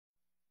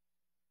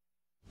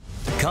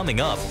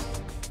Coming up,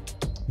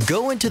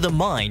 go into the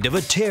mind of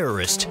a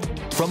terrorist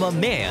from a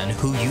man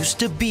who used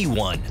to be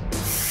one.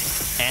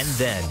 And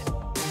then,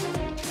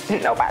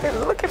 nobody's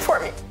looking for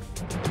me.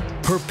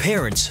 Her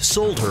parents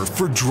sold her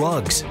for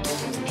drugs.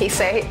 He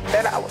said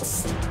that I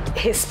was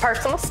his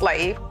personal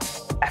slave.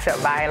 I felt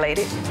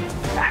violated.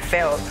 I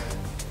felt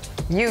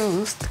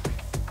used.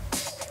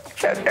 I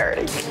felt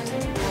dirty.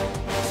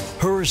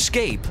 Her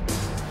escape.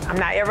 I'm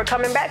not ever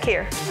coming back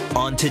here.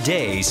 On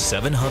today's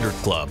 700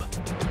 Club.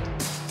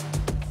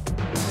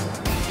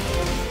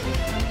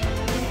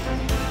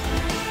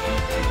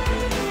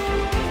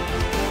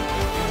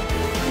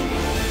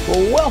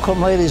 Well,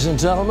 welcome, ladies and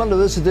gentlemen, to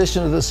this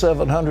edition of the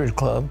 700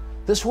 Club.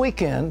 This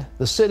weekend,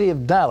 the city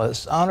of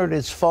Dallas honored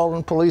its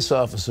fallen police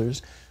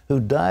officers who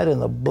died in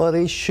the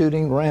bloody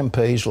shooting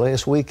rampage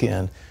last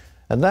weekend.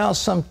 And now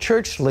some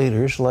church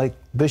leaders, like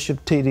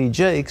Bishop T.D.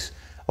 Jakes,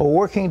 are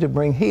working to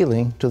bring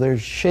healing to their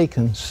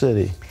shaken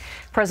city.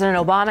 President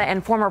Obama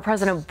and former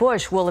President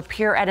Bush will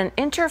appear at an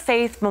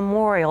interfaith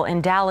memorial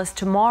in Dallas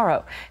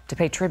tomorrow to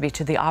pay tribute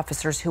to the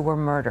officers who were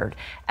murdered.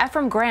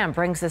 Ephraim Graham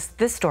brings us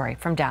this story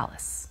from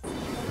Dallas.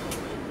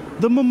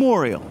 The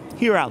memorial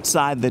here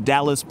outside the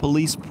Dallas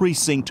Police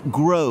Precinct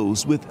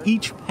grows with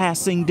each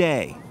passing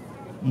day.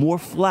 More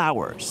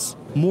flowers,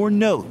 more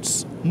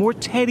notes, more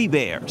teddy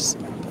bears,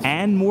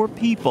 and more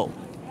people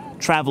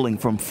traveling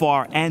from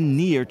far and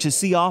near to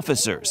see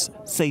officers,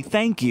 say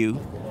thank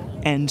you,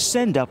 and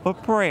send up a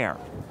prayer.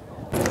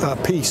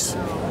 Peace.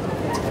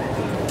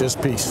 Just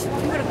peace. You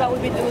would have thought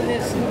we'd be doing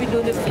this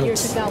for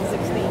years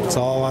 2016. That's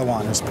all I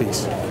want is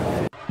peace.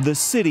 The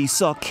city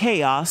saw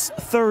chaos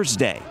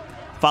Thursday,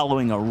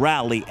 following a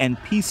rally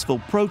and peaceful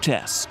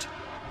protest.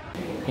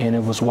 And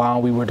it was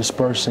while we were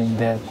dispersing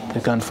that the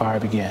gunfire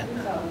began.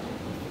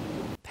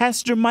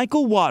 Pastor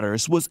Michael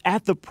Waters was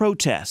at the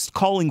protest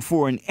calling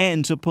for an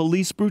end to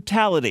police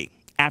brutality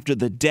after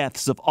the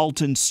deaths of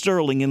Alton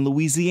Sterling in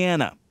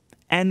Louisiana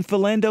and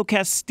Philando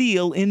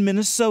Castile in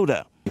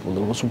Minnesota. It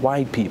was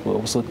white people,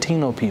 it was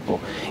Latino people,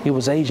 it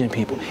was Asian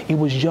people, it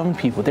was young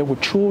people. There were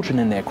children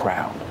in that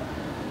crowd.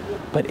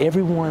 But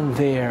everyone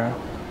there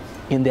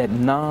in that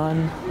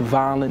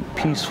non-violent,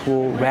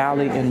 peaceful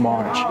rally and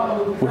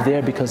march were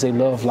there because they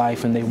love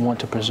life and they want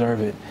to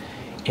preserve it.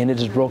 And it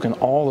has broken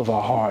all of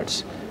our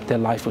hearts that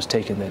life was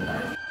taken that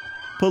night.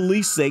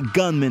 Police say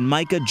gunman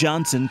Micah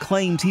Johnson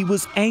claimed he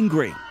was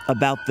angry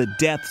about the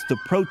deaths the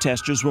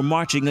protesters were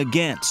marching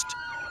against.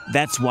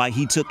 That's why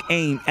he took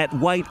aim at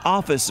white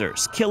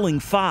officers, killing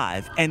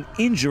 5 and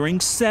injuring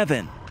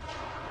 7.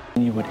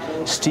 You would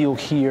still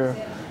hear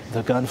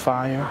the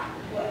gunfire,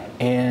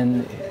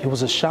 and it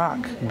was a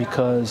shock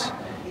because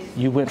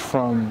you went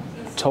from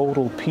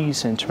total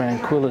peace and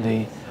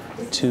tranquility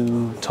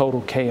to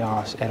total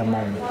chaos at a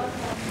moment.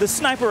 The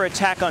sniper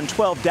attack on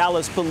 12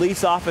 Dallas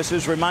police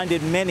officers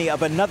reminded many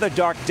of another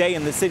dark day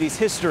in the city's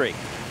history,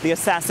 the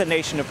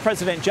assassination of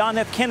President John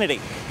F. Kennedy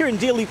here in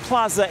Dealey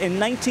Plaza in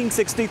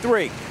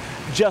 1963,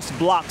 just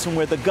blocks from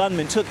where the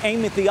gunman took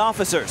aim at the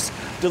officers,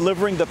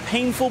 delivering the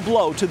painful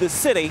blow to the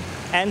city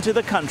and to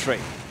the country.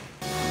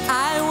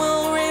 I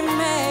will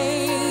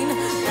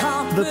remain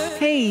confident. The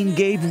pain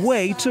gave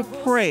way to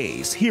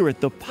praise here at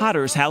the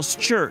Potter's House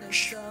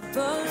Church.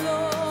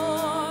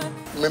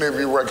 Many of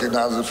you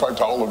recognize, in fact,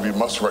 all of you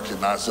must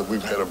recognize that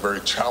we've had a very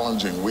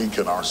challenging week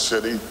in our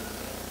city,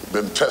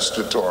 been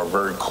tested to our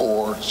very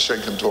core,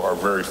 shaken to our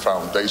very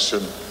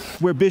foundation.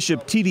 Where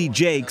Bishop T.D.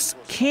 Jakes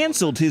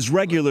canceled his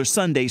regular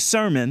Sunday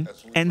sermon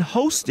and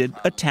hosted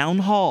a town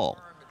hall.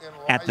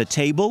 At the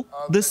table,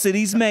 the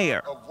city's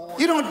mayor.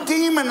 You don't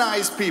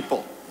demonize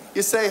people.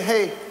 You say,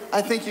 hey,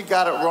 I think you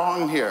got it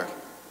wrong here.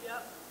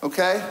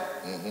 Okay?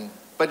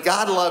 But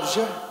God loves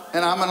you,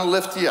 and I'm going to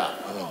lift you up.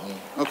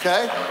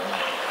 Okay?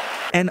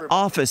 An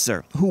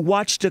officer who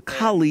watched a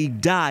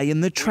colleague die in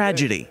the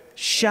tragedy,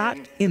 shot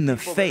in the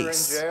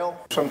face.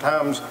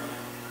 Sometimes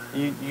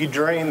you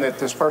dream that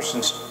this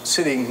person's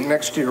sitting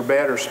next to your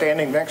bed or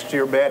standing next to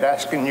your bed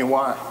asking you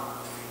why.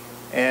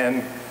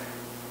 And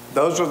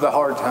those are the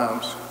hard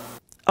times.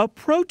 A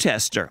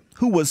protester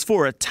who was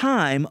for a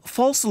time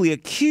falsely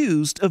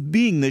accused of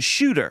being the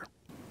shooter.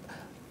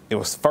 It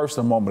was first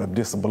a moment of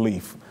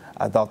disbelief.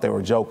 I thought they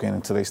were joking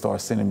until they started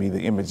sending me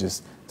the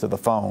images to the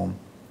phone.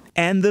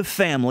 And the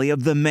family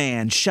of the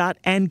man shot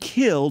and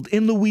killed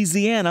in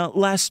Louisiana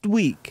last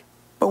week.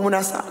 But when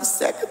I saw the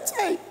second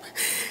tape,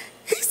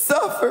 he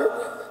suffered.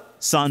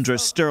 Sandra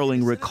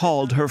Sterling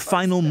recalled her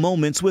final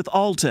moments with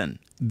Alton,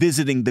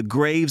 visiting the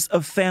graves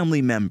of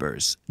family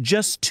members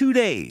just 2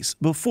 days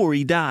before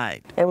he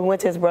died. And we went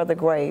to his brother's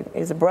grave.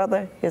 His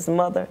brother, his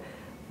mother,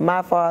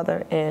 my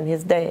father, and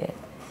his dad.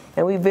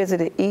 And we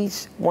visited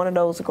each one of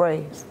those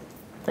graves.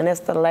 And that's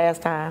the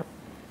last time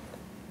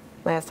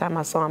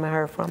I saw him and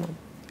heard from him.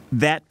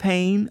 That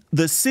pain,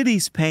 the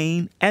city's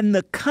pain, and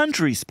the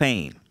country's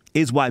pain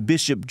is why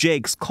Bishop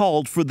Jakes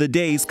called for the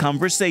day's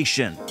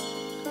conversation.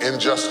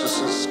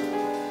 Injustices,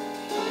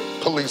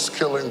 police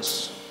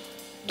killings,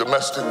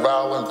 domestic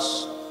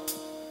violence,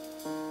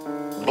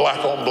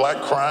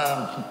 black-on-black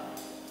crime.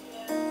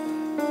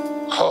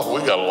 Oh,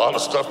 we got a lot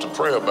of stuff to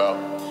pray about.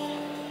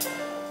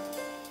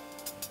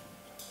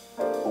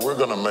 We're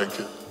going to make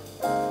it.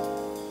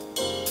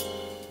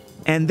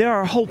 And there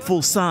are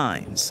hopeful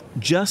signs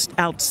just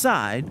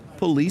outside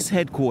police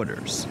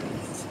headquarters.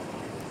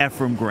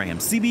 Ephraim Graham,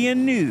 CBN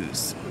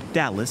News,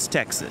 Dallas,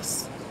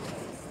 Texas.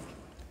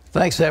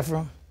 Thanks,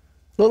 Ephraim.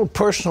 A little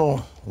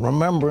personal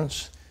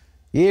remembrance.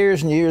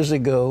 Years and years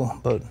ago,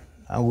 but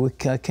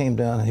I came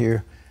down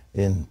here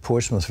in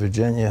Portsmouth,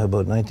 Virginia,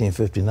 about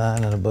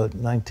 1959 and about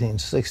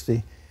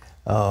 1960.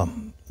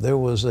 There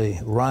was a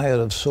riot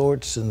of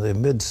sorts in the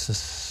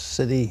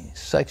mid-city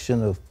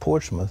section of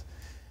Portsmouth,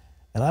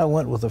 and I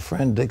went with a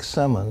friend, Dick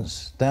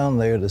Simmons, down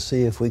there to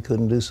see if we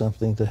couldn't do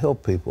something to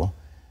help people.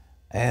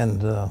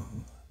 And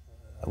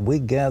we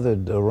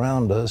gathered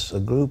around us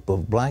a group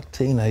of black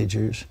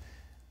teenagers,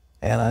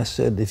 and I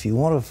said, if you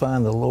want to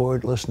find the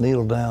Lord, let's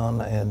kneel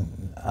down,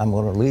 and I'm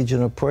going to lead you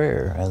in a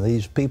prayer. And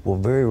these people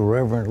very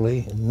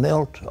reverently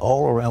knelt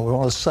all around. We were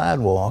on a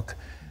sidewalk,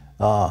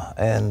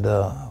 and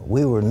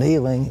we were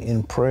kneeling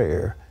in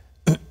prayer.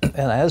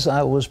 And as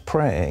I was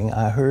praying,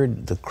 I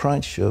heard the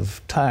crunch of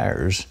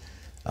tires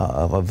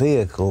of a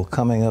vehicle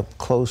coming up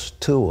close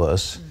to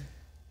us.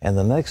 And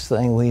the next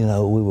thing we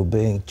know, we were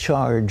being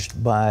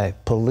charged by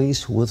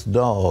police with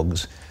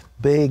dogs,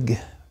 big,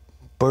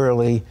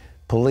 burly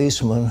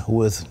policemen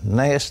with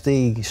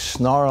nasty,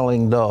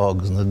 snarling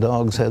dogs, and the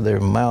dogs had their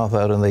mouth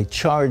out and they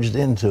charged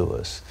into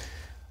us.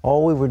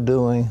 All we were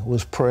doing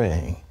was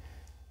praying.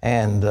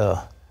 And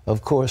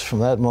of course, from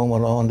that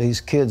moment on,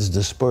 these kids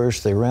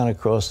dispersed. They ran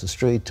across the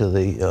street to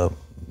the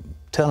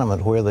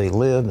tenement where they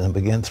lived and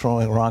began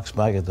throwing rocks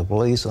back at the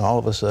police, and all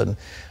of a sudden,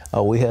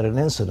 we had an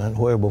incident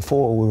where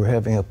before we were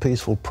having a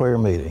peaceful prayer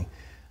meeting.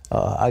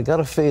 I got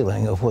a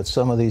feeling of what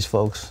some of these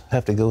folks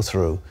have to go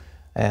through.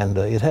 And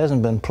it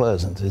hasn't been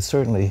pleasant. It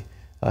certainly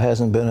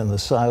hasn't been in the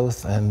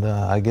South, and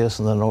I guess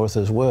in the North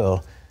as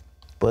well.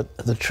 But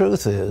the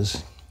truth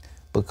is,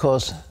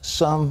 because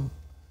some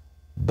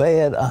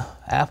bad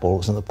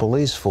apples in the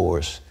police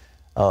force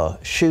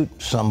shoot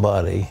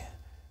somebody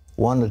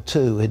 1 to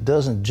 2, it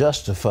doesn't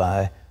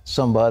justify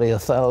somebody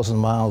 1,000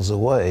 miles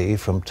away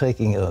from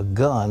taking a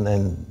gun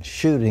and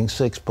shooting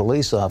 6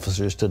 police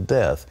officers to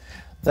death.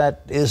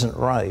 That isn't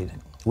right.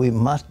 We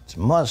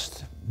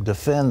must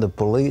defend the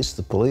police.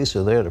 The police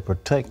are there to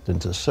protect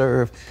and to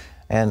serve,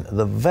 and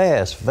the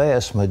vast,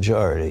 vast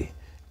majority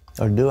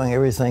are doing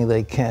everything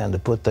they can to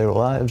put their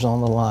lives on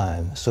the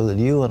line so that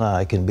you and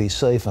I can be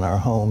safe in our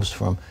homes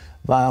from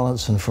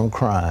violence and from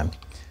crime.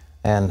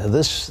 And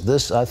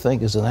this I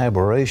think, is an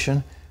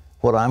aberration.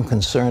 What I'm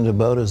concerned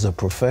about is the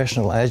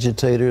professional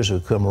agitators who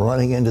come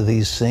running into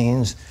these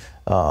scenes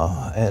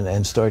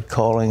and start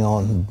calling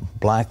on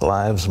Black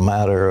Lives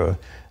Matter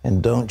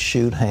and don't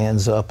shoot,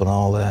 hands up, and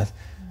all that.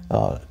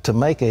 To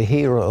make a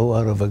hero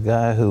out of a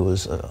guy who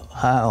was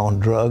high on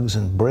drugs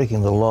and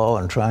breaking the law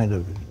and trying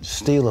to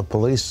steal a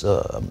police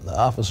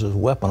officer's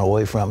weapon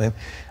away from him,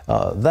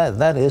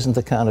 that isn't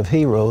the kind of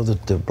hero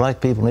that the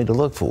black people need to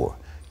look for.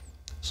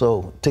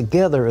 So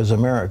together as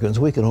Americans,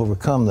 we can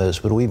overcome this,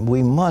 but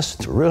we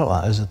must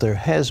realize that there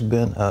has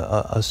been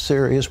a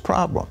serious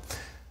problem.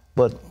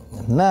 But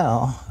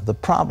now the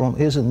problem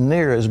isn't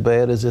near as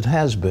bad as it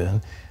has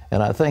been.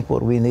 And I think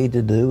what we need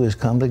to do is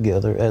come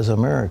together as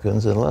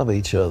Americans and love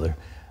each other.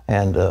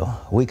 And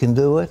we can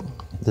do it.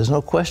 There's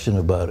no question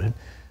about it.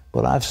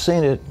 But I've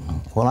seen it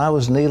when I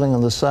was kneeling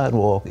on the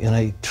sidewalk in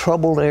a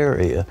troubled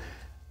area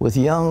with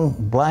young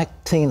black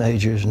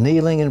teenagers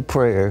kneeling in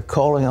prayer,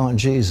 calling on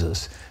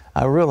Jesus.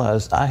 I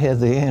realized I had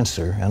the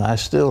answer, and I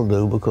still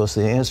do, because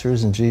the answer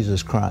is in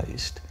Jesus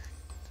Christ.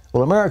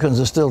 Well, Americans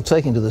are still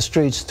taking to the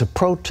streets to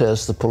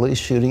protest the police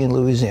shooting in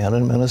Louisiana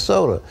and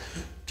Minnesota.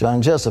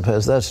 John Jessup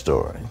has that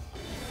story.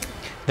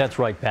 That's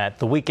right, Pat.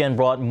 The weekend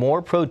brought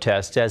more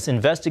protests as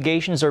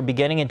investigations are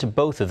beginning into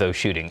both of those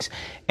shootings.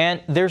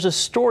 And there's a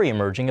story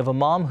emerging of a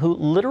mom who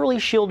literally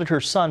shielded her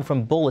son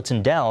from bullets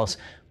in Dallas,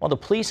 while the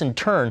police in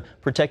turn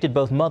protected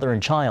both mother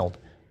and child.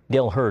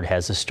 Dale Hurd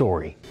has the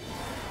story.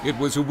 It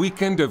was a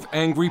weekend of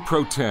angry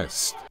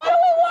protests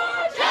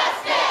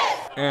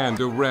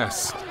and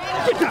arrest.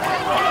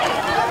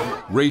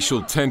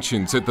 Racial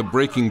tensions at the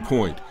breaking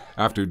point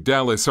after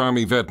Dallas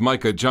Army vet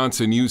Micah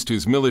Johnson used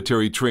his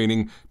military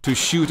training to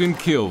shoot and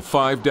kill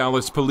 5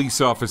 Dallas police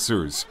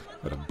officers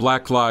at a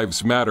Black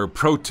Lives Matter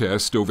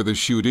protest over the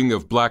shooting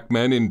of black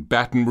men in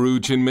Baton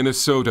Rouge in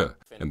Minnesota.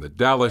 And the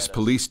Dallas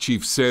police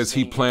chief says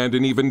he planned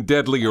an even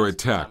deadlier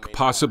attack,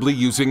 possibly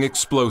using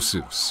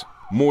explosives.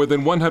 More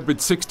than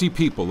 160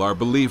 people are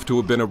believed to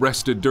have been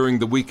arrested during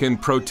the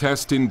weekend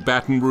protest in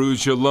Baton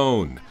Rouge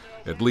alone.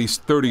 At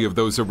least 30 of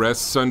those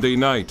arrests Sunday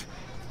night,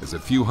 as a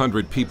few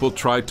hundred people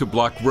tried to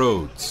block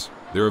roads.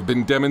 There have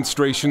been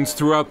demonstrations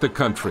throughout the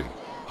country.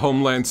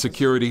 Homeland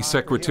Security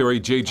Secretary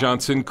Jay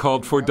Johnson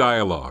called for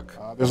dialogue.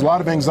 There's a lot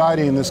of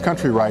anxiety in this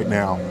country right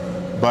now,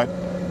 but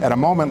at a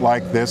moment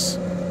like this,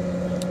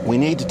 we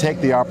need to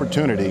take the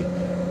opportunity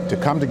to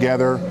come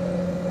together,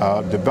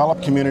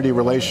 develop community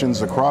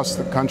relations across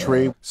the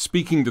country.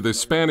 Speaking to the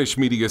Spanish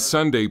media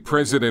Sunday,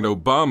 President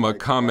Obama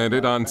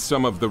commented on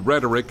some of the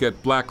rhetoric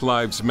at Black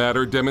Lives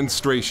Matter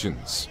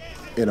demonstrations.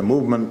 In a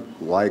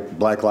movement like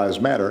Black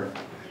Lives Matter,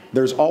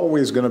 there's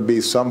always going to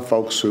be some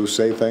folks who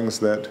say things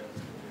that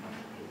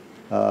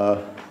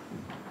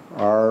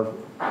are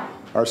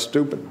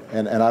stupid.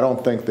 And I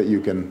don't think that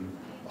you can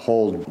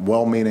hold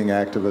well-meaning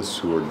activists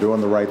who are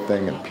doing the right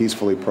thing and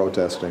peacefully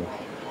protesting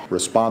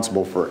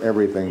responsible for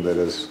everything that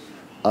is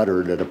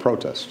uttered at a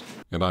protest.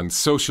 And on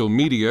social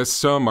media,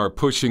 some are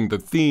pushing the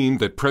theme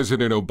that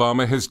President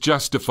Obama has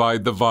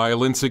justified the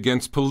violence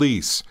against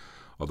police,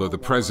 although the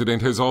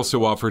president has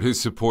also offered his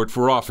support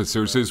for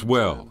officers as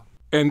well.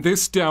 And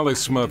this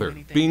Dallas mother,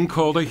 being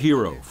called a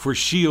hero for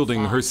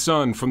shielding her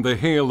son from the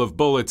hail of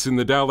bullets in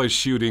the Dallas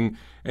shooting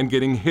and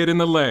getting hit in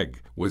the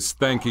leg, was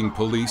thanking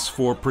police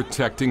for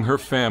protecting her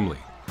family.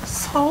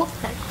 So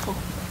thankful.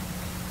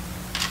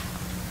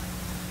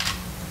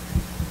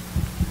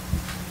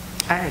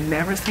 I had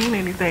never seen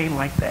anything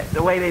like that.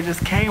 The way they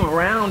just came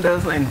around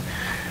us and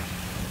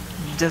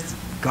just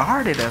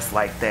guarded us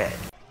like that.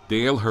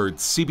 Dale Hurd,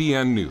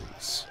 CBN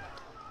News.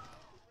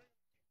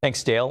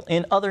 Thanks, Dale.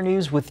 In other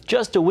news, with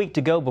just a week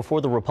to go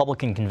before the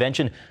Republican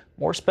convention,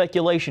 more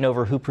speculation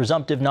over who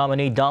presumptive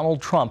nominee Donald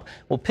Trump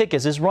will pick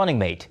as his running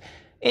mate.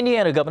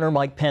 Indiana Governor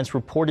Mike Pence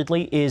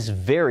reportedly is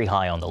very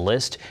high on the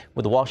list,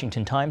 with the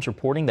Washington Times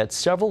reporting that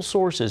several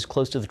sources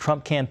close to the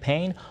Trump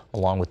campaign,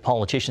 along with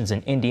politicians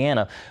in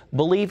Indiana,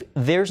 believe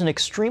there's an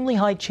extremely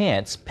high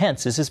chance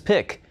Pence is his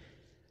pick.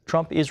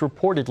 Trump is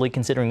reportedly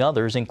considering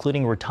others,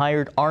 including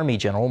retired Army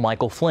General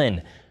Michael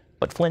Flynn.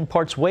 But Flynn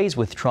parts ways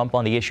with Trump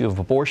on the issue of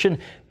abortion,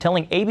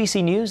 telling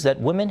ABC News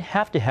that women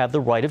have to have the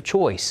right of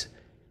choice.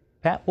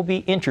 Pat will be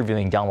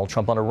interviewing Donald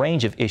Trump on a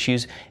range of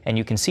issues, and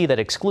you can see that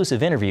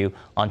exclusive interview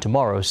on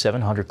tomorrow's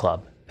 700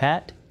 Club.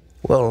 Pat?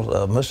 Well,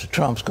 Mr.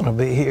 Trump's going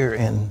to be here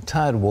in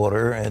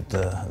Tidewater at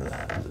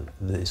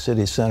the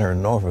city center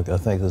in Norfolk. I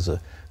think there's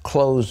a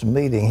closed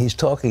meeting. He's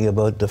talking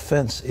about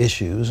defense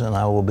issues, and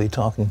I will be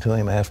talking to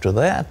him after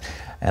that.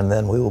 And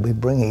then we will be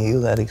bringing you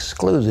that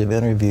exclusive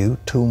interview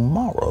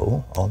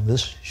tomorrow on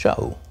this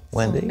show.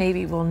 Wendy? So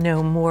maybe we'll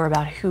know more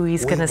about who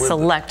he's going to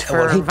select for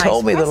Well, he vice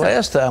told me president. the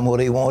last time what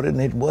he wanted,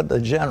 and it wasn't a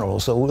general,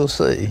 so we'll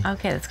see.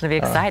 Okay, that's going to be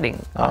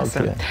exciting.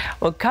 Awesome. Okay.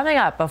 Well, coming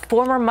up, a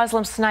former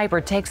Muslim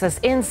sniper takes us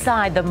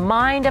inside the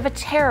mind of a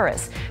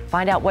terrorist.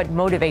 Find out what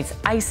motivates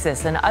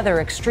ISIS and other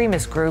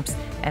extremist groups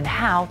and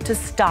how to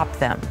stop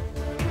them.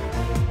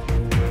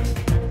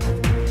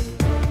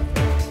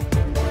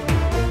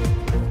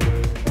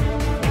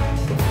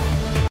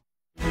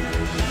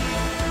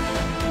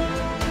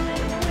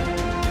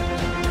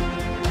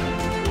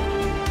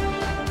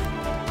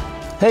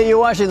 Hey, you're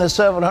watching the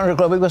 700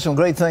 Club. We've got some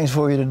great things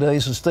for you today,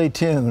 so stay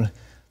tuned.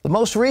 The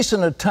most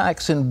recent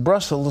attacks in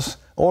Brussels,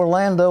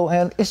 Orlando,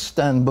 and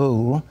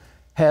Istanbul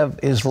have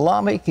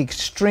Islamic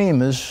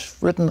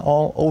extremists written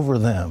all over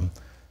them.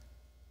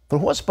 But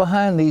what's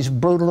behind these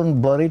brutal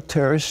and bloody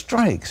terrorist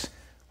strikes?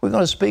 We're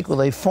going to speak with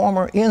a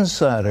former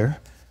insider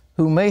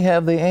who may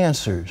have the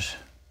answers.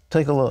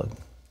 Take a look.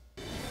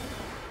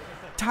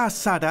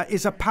 Sada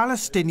is a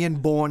Palestinian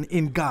born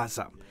in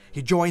Gaza.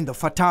 He joined the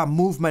Fatah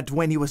movement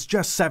when he was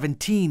just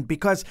 17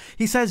 because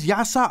he says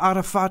Yasser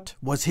Arafat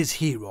was his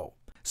hero.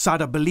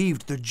 Sada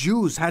believed the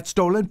Jews had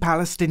stolen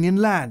Palestinian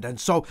land, and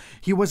so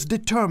he was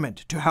determined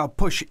to help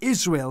push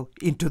Israel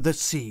into the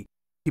sea.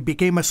 He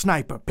became a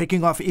sniper,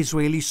 picking off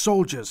Israeli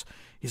soldiers.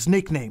 His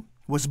nickname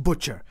was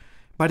Butcher.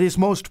 But his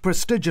most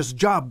prestigious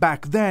job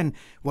back then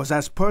was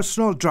as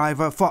personal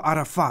driver for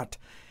Arafat.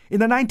 In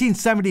the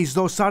 1970s,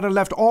 though, Sada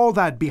left all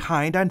that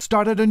behind and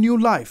started a new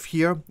life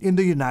here in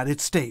the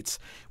United States,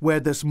 where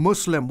this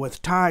Muslim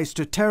with ties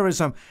to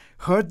terrorism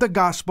heard the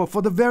gospel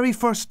for the very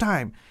first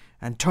time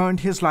and turned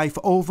his life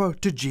over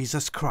to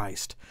Jesus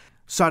Christ.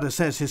 Sada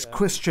says his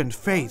Christian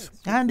faith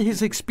and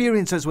his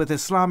experiences with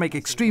Islamic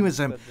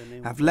extremism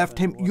have left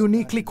him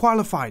uniquely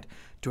qualified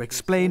to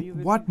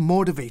explain what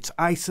motivates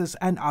ISIS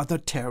and other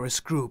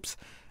terrorist groups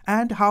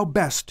and how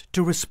best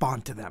to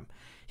respond to them.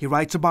 He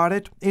writes about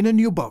it in a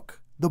new book,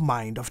 The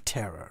Mind of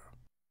Terror.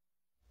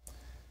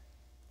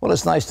 Well,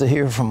 it's nice to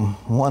hear from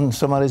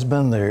somebody's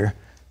been there.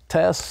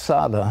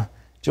 Sada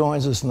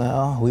joins us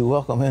now. We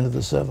welcome him to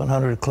the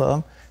 700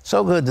 Club.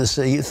 So good to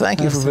see you.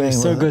 Thank you for being with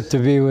us. So good to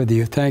be with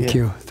you. Thank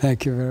you.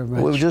 Thank you very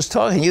much. We were just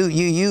talking.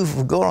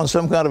 You've gone on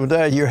some kind of a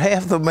diet. You're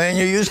half the man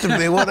you used to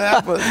be. What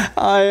happened?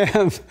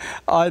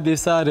 I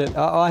decided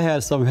I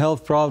had some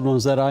health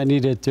problems that I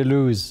needed to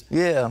lose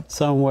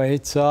some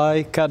weight. So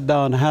I cut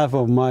down half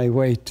of my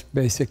weight,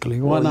 basically,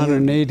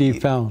 180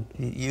 pounds.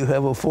 You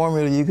have a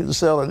formula. You can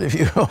sell it if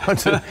you want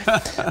to.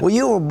 Well,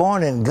 you were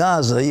born in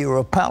Gaza. You were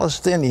a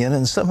Palestinian,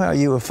 and somehow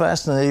you were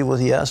fascinated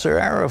with Yasser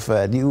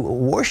Arafat. You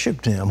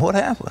worshipped him. What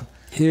happened?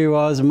 He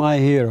was my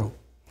hero,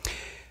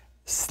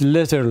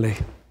 literally.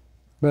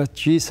 But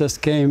Jesus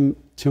came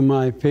to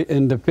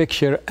in the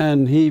picture,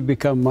 and he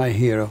became my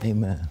hero.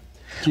 Amen.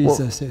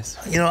 Jesus is.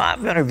 You know,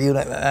 I've interviewed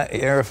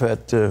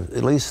Arafat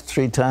at least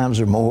 3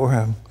 times or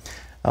more.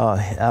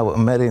 I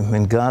met him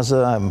in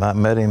Gaza. I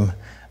met him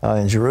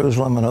in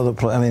Jerusalem and other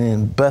places. I mean,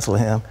 in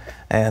Bethlehem,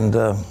 and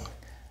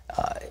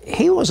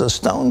he was a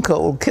stone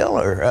cold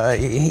killer.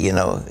 You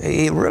know,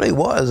 he really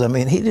was. I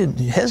mean, he didn't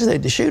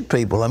hesitate to shoot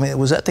people. I mean,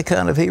 was that the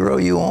kind of hero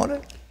you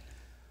wanted?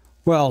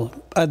 Well,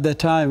 at the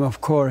time,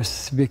 of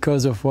course,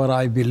 because of what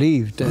I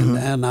believed,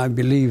 and I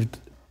believed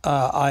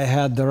I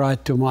had the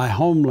right to my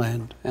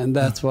homeland, and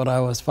that's what I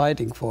was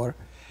fighting for.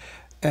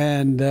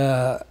 And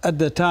at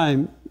the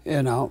time,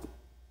 you know,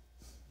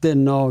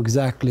 didn't know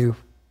exactly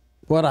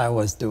what I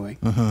was doing.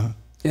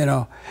 You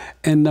know,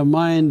 in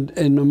my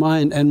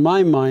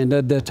mind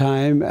at the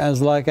time,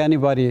 as like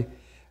anybody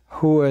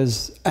who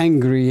was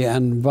angry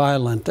and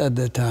violent at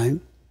the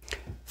time,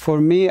 for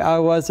me, I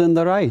was in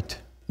the right.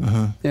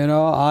 You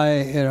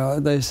know,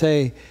 they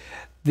say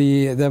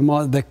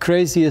the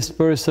craziest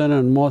person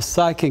and most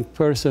psychic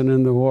person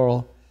in the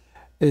world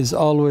is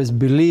always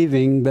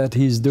believing that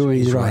he's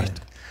doing right.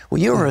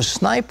 Well, you were a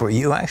sniper.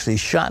 You actually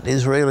shot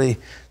Israeli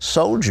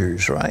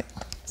soldiers, right?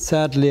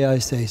 Sadly, I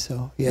say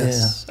so,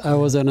 yes. Yeah. I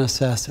was an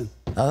assassin.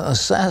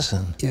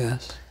 Assassin?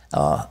 Yes.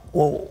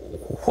 Well,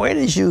 where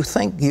did you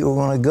think you were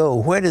going to go?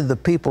 Where did the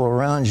people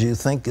around you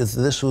think that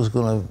this was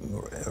going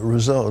to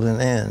result in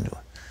end?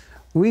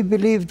 We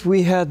believed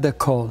we had the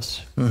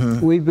cause.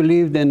 We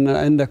believed in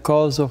the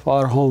cause of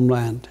our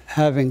homeland,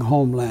 having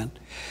homeland.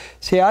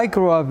 See, I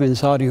grew up in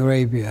Saudi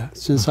Arabia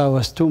since I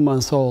was 2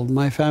 months old.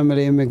 My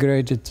family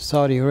immigrated to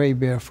Saudi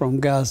Arabia from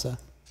Gaza.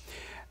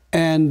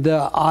 And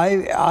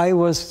I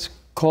was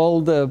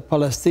called a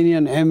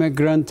Palestinian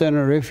immigrant and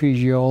a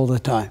refugee all the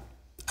time.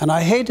 And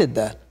I hated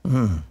that.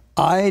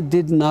 I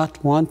did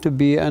not want to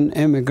be an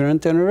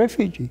immigrant and a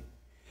refugee.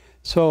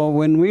 So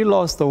when we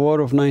lost the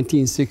war of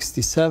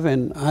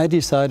 1967, I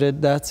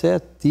decided that's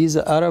it. These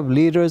Arab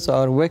leaders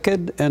are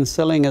wicked and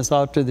selling us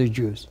out to the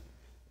Jews.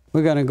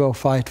 We're going to go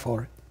fight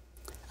for it.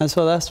 And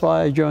so that's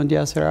why I joined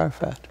Yasser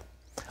Arafat.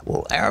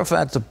 Well,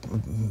 Arafat, the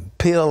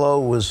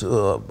PLO, was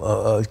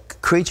a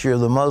creature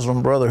of the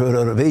Muslim Brotherhood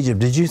out of Egypt.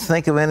 Did you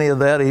think of any of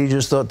that, or you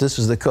just thought this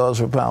is the cause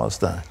for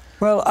Palestine?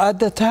 Well, at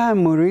the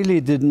time, we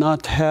really did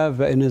not have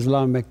an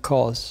Islamic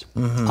cause.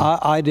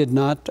 I did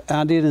not.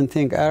 I didn't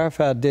think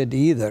Arafat did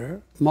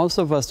either. Most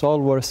of us all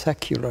were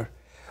secular.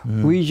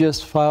 We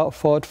just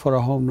fought for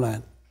a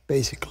homeland,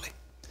 basically.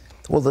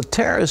 Well, the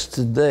terrorists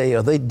today,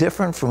 are they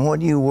different from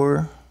what you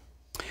were?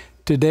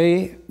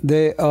 Today,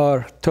 they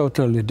are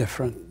totally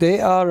different. They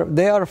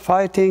are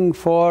fighting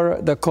for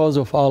the cause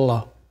of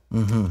Allah.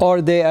 Or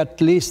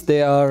at least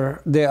they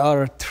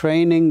are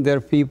training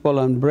their people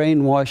and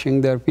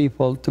brainwashing their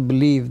people to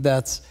believe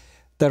that's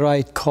the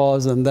right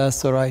cause and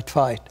that's the right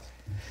fight.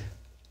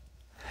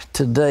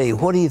 Today,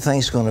 what do you think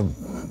is going to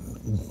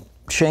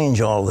change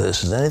all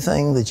this? Is there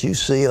anything that you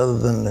see other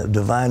than a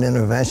divine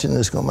intervention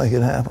that's going to make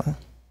it happen?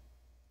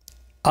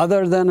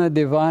 Other than a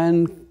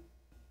divine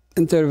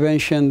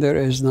intervention, there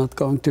is not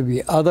going to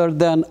be. Other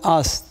than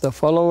us, the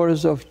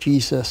followers of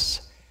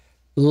Jesus,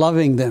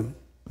 loving them,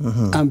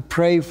 and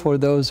pray for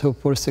those who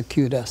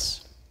persecute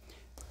us.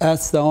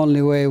 That's the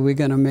only way we're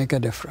going to make a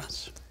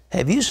difference.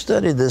 Have you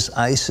studied this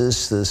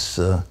ISIS, this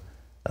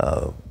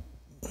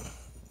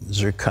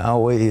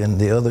Zarqawi and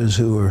the others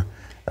who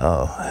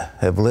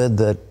have led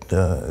that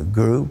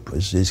group?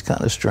 It's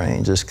kind of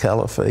strange, this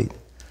caliphate.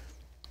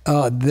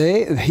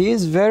 He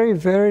is very,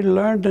 very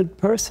learned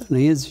person.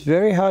 He is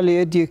very highly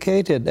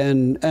educated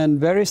and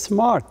very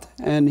smart.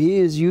 And he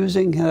is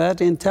using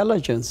that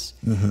intelligence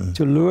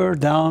to lure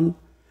down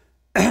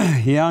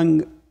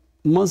young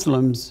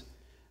Muslims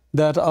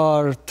that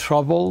are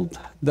troubled,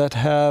 that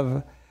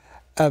have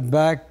a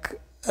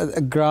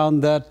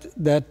background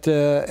that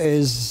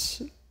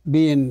is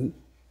being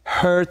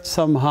hurt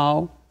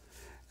somehow.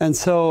 And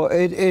so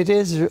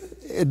he's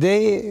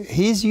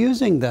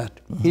using that.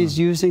 He's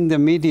using the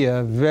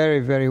media very,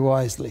 very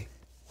wisely.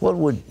 What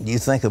would you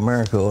think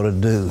America ought to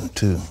do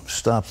to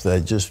stop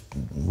that? Just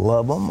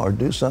love them or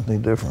do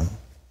something different?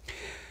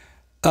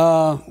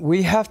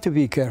 We have to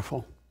be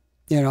careful.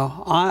 You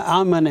know,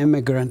 I'm an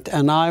immigrant,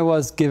 and I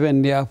was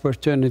given the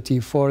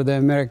opportunity for the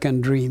American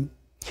dream.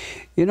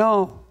 You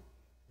know,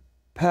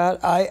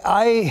 Pat,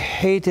 I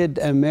hated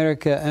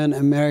America and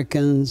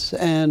Americans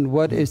and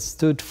what it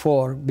stood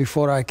for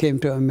before I came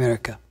to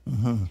America.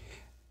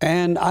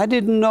 And I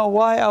didn't know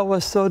why I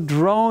was so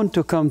drawn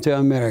to come to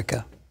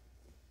America.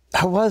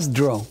 I was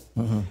drawn.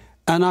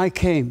 And I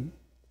came.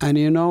 And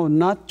you know,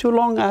 not too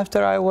long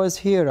after I was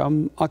here,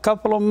 a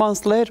couple of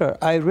months later,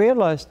 I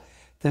realized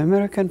the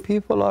American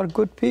people are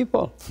good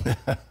people.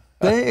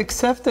 They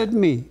accepted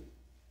me.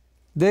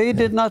 They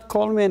did not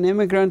call me an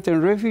immigrant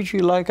and refugee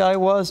like I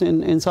was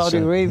in Saudi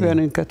Arabia and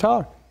in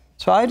Qatar.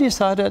 So I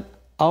decided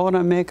I want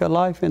to make a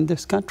life in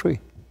this country.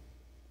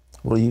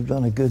 Well, you've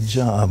done a good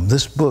job.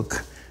 This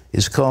book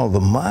is called The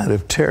Might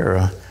of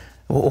Terror.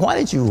 Why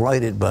did you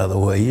write it, by the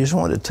way? You just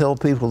wanted to tell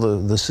people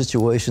the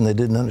situation they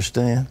didn't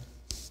understand?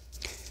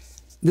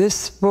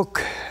 This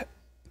book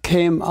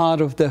came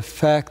out of the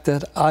fact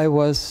that I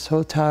was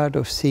so tired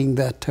of seeing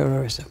that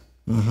terrorism.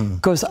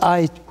 Because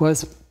I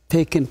was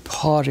taking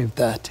part of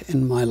that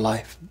in my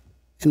life,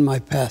 in my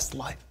past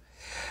life.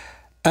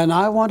 And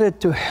I wanted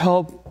to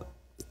help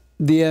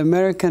the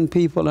American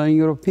people and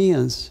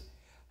Europeans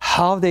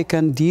how they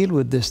can deal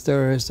with this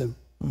terrorism.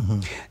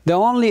 The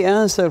only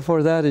answer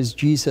for that is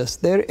Jesus.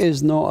 There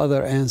is no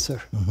other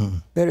answer.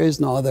 There is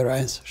no other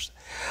answers.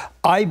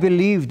 I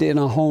believed in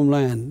a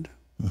homeland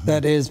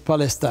that is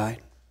Palestine.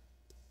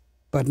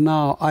 But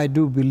now I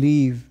do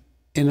believe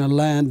in a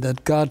land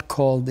that God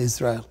called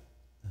Israel.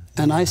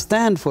 And I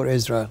stand for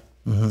Israel.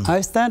 I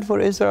stand for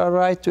Israel's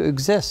right to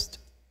exist.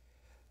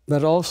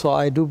 But also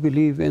I do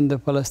believe in the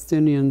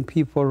Palestinian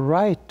people's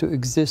right to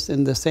exist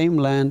in the same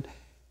land,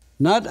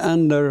 not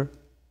under,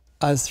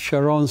 as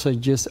Sharon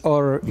suggests,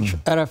 or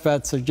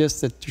Arafat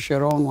suggested to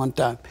Sharon one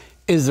time,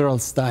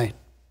 Israelstein.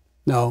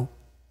 No,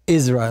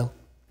 Israel.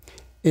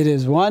 It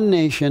is one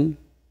nation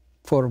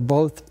for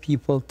both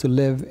people to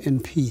live in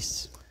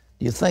peace.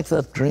 Do you think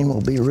that dream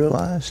will be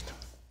realized?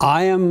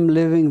 I am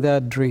living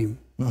that dream.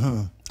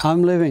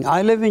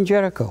 I live in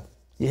Jericho.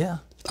 Yeah.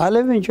 I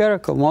live in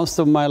Jericho most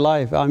of my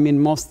life. I mean,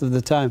 most of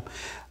the time.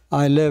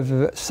 I live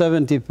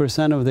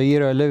 70% of the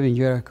year I live in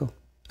Jericho.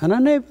 And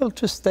I'm able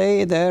to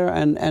stay there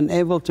and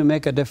able to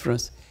make a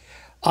difference.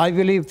 I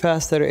believe,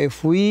 Pastor,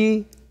 if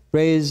we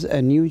raise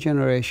a new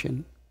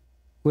generation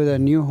with a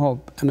new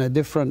hope and a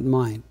different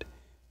mind,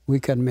 we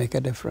can make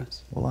a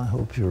difference. Well, I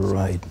hope you're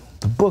right.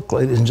 The book,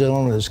 ladies and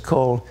gentlemen, is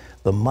called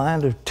The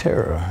Mind of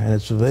Terror, and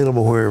it's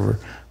available wherever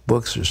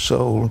books are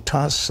sold.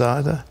 Tas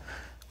Sada,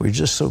 we're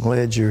just so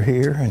glad you're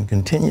here, and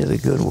continue the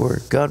good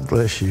work. God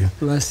bless you.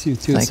 Bless you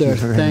too, Thank sir. You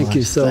very Thank much.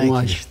 you so Thank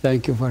much. you.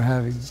 Thank you for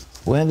having me.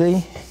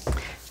 Wendy?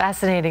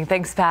 Fascinating.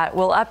 Thanks, Pat.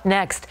 Well, up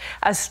next,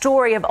 a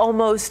story of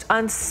almost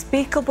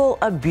unspeakable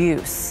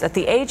abuse. At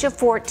the age of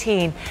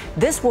 14,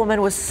 this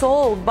woman was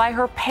sold by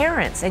her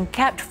parents and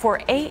kept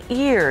for 8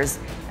 years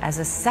as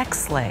a sex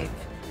slave.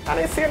 I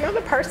didn't see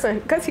another person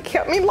because he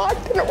kept me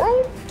locked in a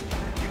room.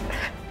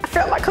 I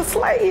felt like a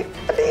slave.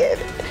 I did.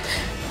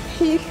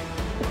 He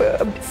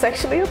would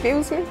sexually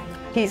abuse me.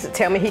 He used to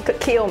tell me he could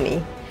kill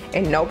me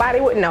and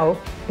nobody would know.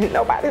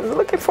 Nobody was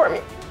looking for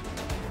me.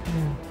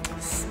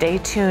 Stay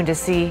tuned to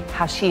see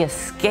how she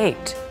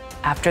escaped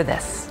after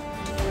this.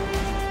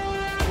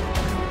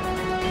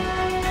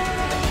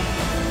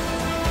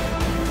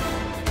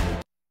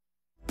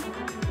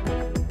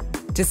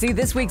 To see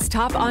this week's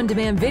top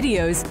on-demand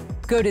videos,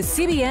 go to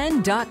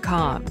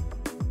cbn.com.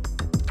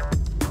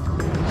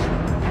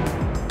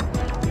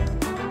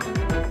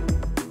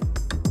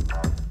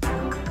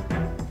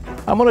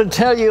 I'm going to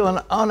tell you an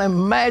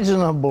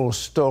unimaginable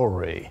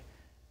story.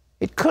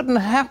 It couldn't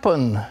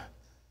happen.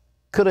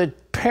 Could a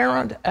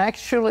parent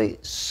actually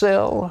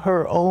sell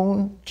her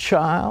own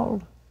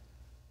child?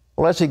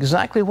 Well, that's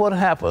exactly what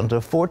happened to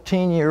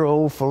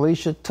 14-year-old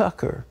Felicia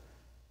Tucker,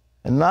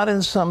 and not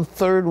in some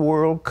third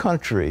world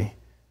country,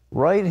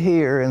 right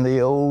here in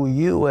the old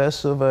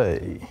U.S. of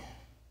A.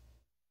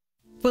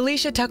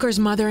 Felicia Tucker's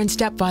mother and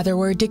stepfather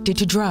were addicted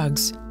to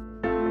drugs.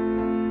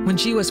 When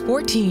she was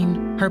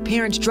 14, her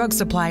parents' drug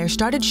supplier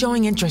started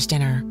showing interest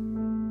in her.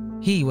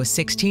 He was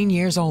 16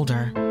 years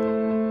older.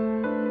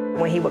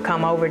 When he would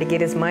come over to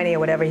get his money or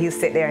whatever, he would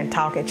sit there and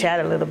talk and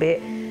chat a little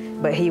bit,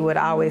 but he would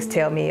always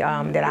tell me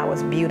that I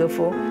was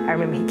beautiful. I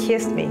remember he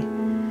kissed me,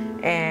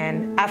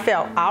 and I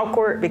felt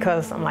awkward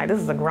because I'm like,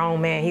 this is a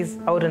grown man. He's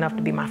old enough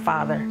to be my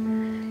father.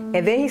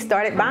 And then he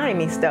started buying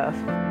me stuff.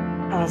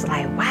 I was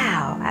like,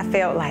 wow. I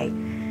felt like,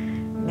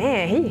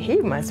 man,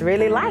 he must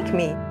really like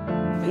me.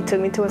 He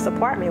took me to his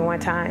apartment one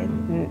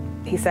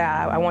time. He said,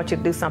 I want you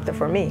to do something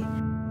for me.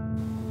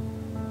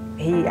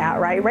 He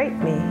outright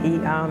raped me. He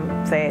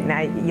said,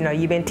 now, you know,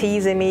 you've been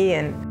teasing me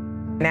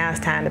and now it's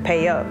time to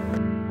pay up.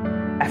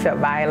 I felt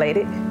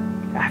violated.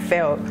 I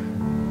felt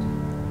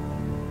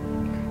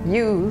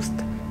used.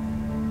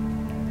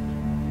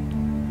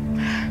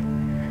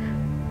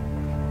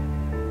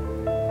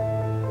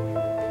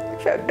 I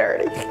felt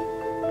dirty.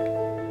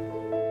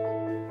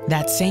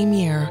 That same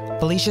year,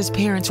 Felicia's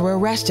parents were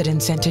arrested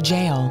and sent to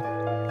jail.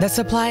 The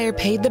supplier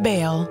paid the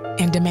bail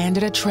and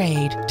demanded a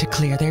trade to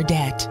clear their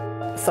debt.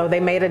 So they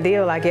made a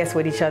deal, I guess,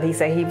 with each other. He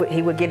said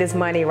he would get his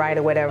money right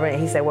or whatever, and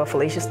he said, well,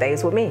 Felicia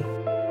stays with me.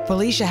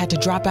 Felicia had to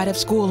drop out of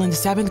school in the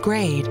 7th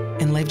grade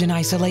and lived in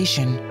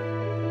isolation,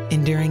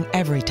 enduring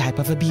every type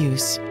of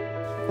abuse.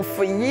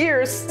 For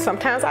years,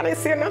 sometimes I didn't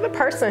see another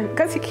person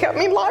because he kept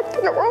me locked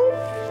in a room.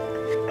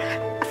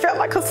 I felt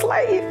like a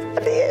slave. I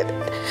did.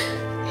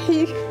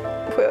 He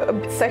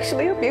would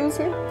sexually abuse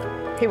me.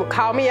 He would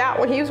call me out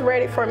when he was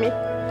ready for me.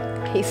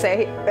 He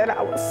said that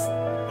I was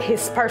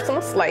his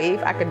personal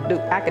slave. I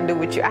could do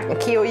with you. I can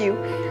kill you.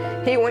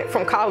 He went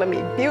from calling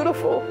me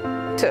beautiful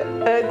to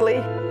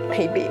ugly.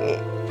 He beat me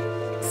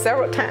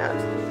several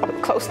times. I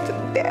was close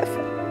to death.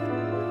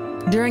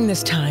 During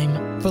this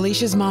time,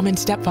 Felicia's mom and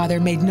stepfather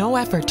made no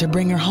effort to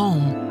bring her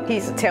home. He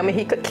used to tell me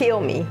he could kill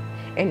me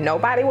and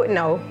nobody would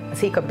know, because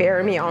he could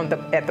bury me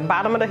at the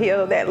bottom of the hill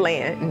of that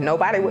land.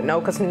 Nobody would know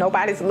because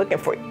nobody's looking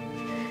for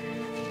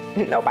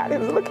you. Nobody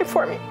was looking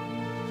for me.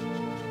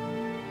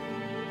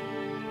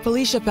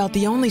 Felicia felt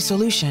the only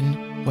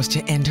solution was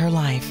to end her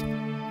life.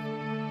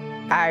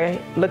 I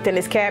looked in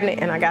his cabinet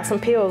and I got some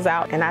pills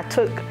out and I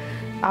took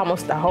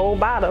almost the whole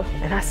bottle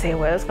and I said,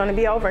 well, it's gonna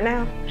be over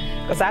now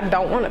because I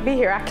don't want to be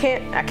here. I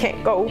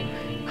can't go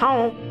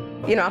home.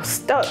 You know, I'm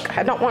stuck.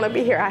 I don't want to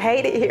be here. I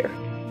hate it here.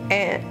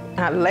 And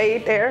I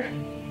laid there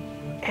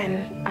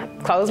and I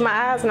closed my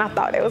eyes and I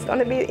thought that was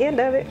gonna be the end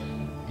of it.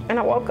 And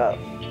I woke up.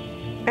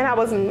 And I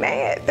was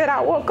mad that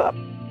I woke up.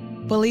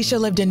 Felicia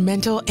lived in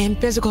mental and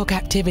physical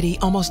captivity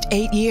almost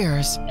 8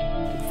 years.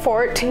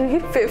 14,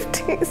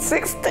 15,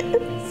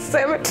 16,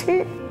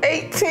 17,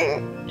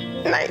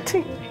 18,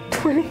 19,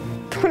 20,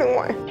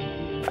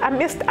 21. I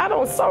missed out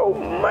on so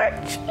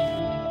much.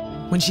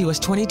 When she was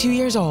 22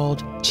 years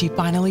old, she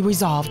finally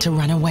resolved to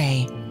run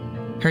away.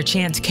 Her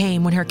chance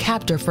came when her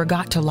captor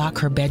forgot to lock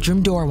her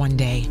bedroom door one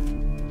day.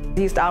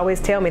 He used to always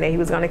tell me that he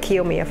was gonna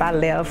kill me if I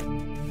left.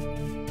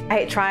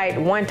 I had tried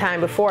one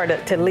time before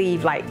to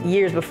leave, like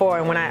years before,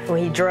 and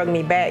when he drugged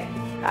me back,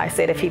 I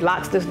said if he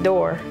locks this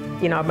door,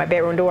 you know, my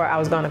bedroom door, I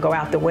was gonna go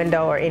out the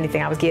window or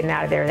anything. I was getting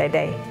out of there that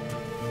day.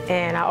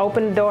 And I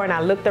opened the door and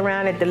I looked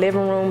around at the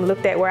living room,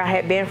 looked at where I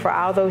had been for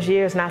all those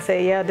years, and I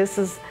said, yeah, this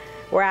is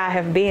where I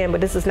have been,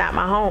 but this is not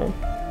my home.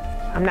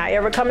 I'm not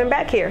ever coming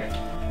back here.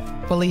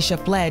 Felicia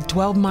fled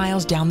 12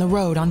 miles down the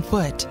road on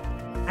foot.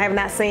 I have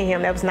not seen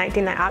him. That was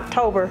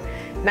October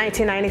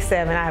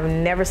 1997. I have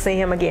never seen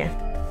him again.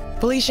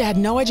 Felicia had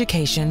no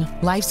education,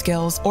 life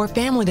skills, or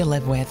family to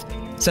live with.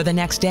 So the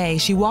next day,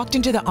 she walked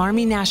into the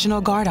Army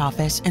National Guard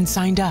office and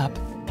signed up.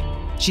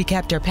 She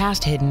kept her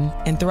past hidden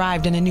and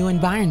thrived in a new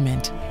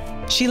environment.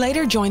 She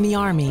later joined the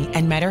Army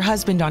and met her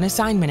husband on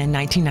assignment in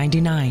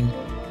 1999.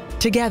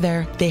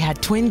 Together, they had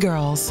twin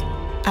girls.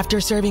 After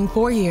serving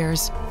 4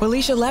 years,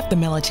 Felicia left the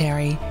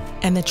military,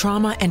 and the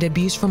trauma and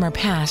abuse from her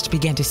past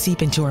began to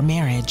seep into her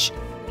marriage.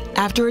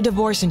 After a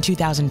divorce in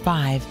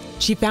 2005,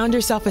 she found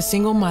herself a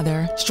single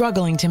mother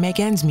struggling to make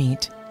ends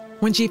meet.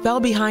 When she fell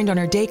behind on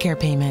her daycare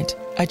payment,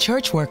 a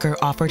church worker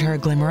offered her a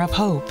glimmer of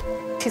hope.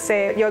 She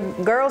said, your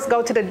girls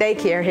go to the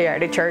daycare here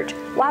at the church.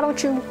 Why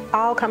don't you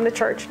all come to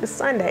church this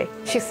Sunday?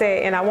 She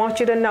said, and I want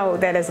you to know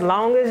that as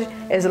long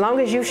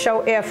as you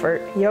show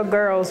effort, your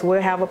girls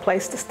will have a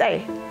place to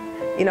stay,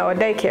 you know, a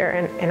daycare.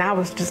 And I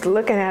was just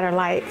looking at her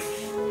like,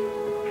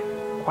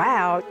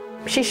 wow.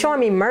 She's showing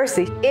me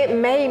mercy. It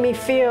made me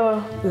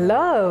feel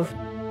love.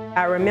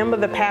 I remember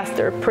the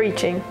pastor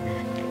preaching.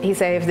 He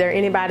said, if there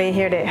anybody in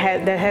here that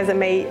hasn't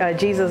made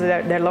Jesus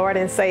their Lord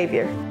and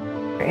Savior.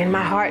 And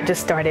my heart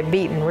just started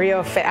beating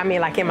real fast, I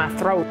mean like in my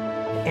throat.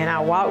 And I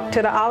walked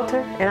to the altar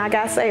and I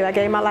got saved. I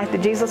gave my life to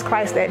Jesus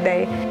Christ that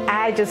day.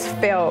 I just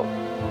felt,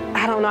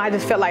 I don't know, I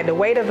just felt like the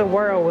weight of the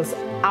world was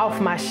off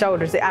my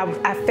shoulders.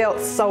 I felt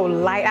so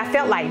light. I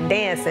felt like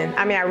dancing.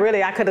 I mean,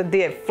 I could have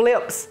did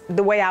flips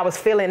the way I was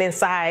feeling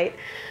inside.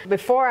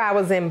 Before I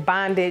was in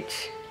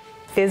bondage,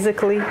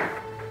 physically,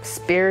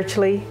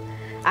 spiritually.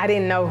 I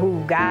didn't know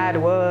who God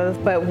was,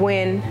 but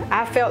when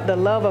I felt the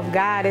love of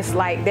God, it's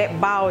like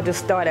that ball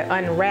just started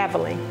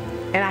unraveling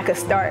and I could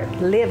start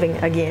living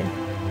again.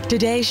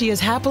 Today, she is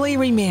happily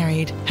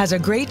remarried, has a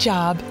great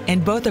job,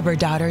 and both of her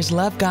daughters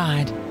love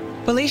God.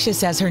 Felicia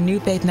says her new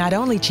faith not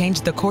only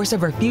changed the course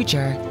of her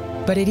future,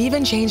 but it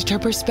even changed her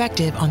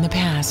perspective on the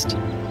past.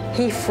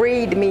 He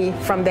freed me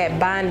from that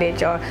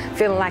bondage or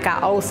feeling like I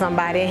owe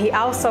somebody, and he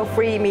also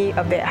freed me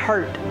of that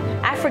hurt.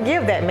 I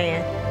forgive that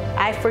man.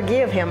 I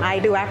forgive him. I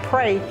do. I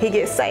pray he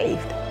gets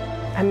saved.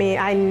 I mean,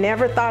 I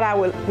never thought I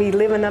would be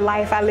living the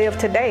life I live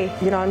today.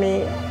 You know what I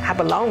mean? I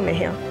belong to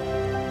him.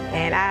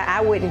 And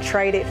I wouldn't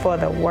trade it for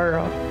the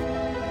world.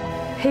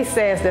 He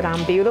says that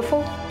I'm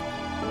beautiful.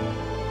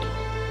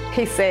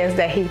 He says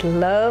that he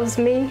loves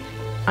me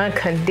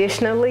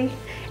unconditionally,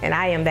 and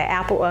I am the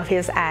apple of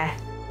his eye.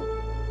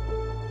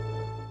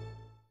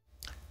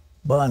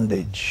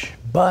 Bondage,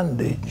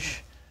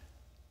 bondage.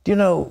 You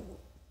know,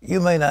 you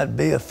may not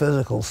be a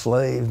physical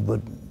slave,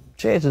 but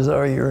chances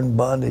are you're in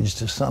bondage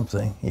to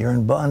something. You're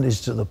in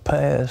bondage to the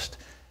past.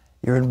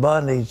 You're in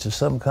bondage to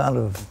some kind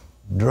of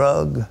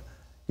drug.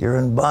 You're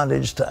in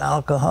bondage to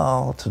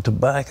alcohol, to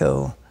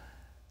tobacco,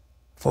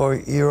 for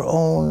your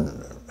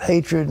own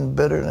hatred and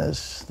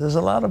bitterness. There's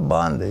a lot of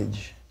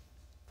bondage.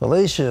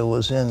 Felicia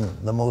was in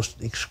the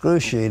most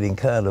excruciating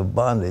kind of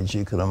bondage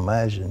you could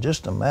imagine.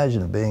 Just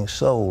imagine being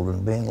sold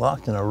and being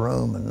locked in a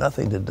room and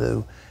nothing to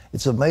do.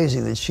 It's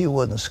amazing that she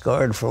wasn't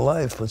scarred for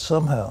life, but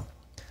somehow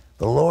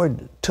the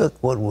Lord took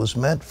what was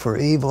meant for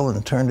evil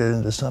and turned it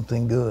into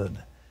something good.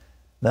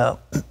 Now,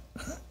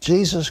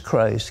 Jesus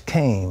Christ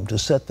came to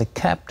set the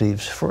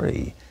captives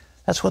free.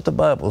 That's what the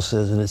Bible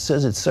says, and it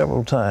says it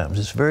several times.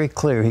 It's very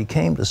clear. He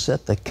came to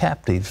set the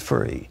captives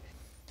free.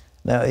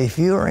 Now, if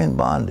you are in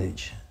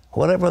bondage,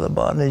 whatever the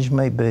bondage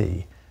may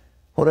be,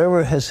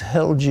 whatever has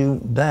held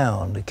you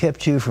down,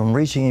 kept you from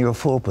reaching your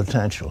full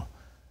potential,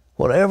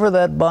 whatever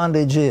that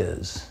bondage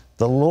is,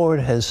 the Lord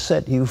has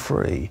set you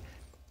free.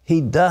 He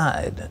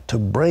died to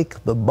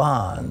break the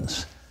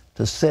bonds,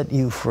 to set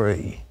you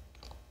free.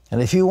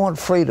 And if you want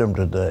freedom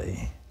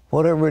today,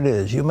 whatever it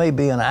is, you may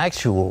be in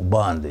actual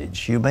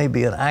bondage, you may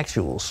be an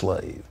actual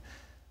slave,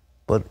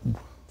 but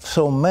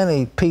so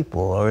many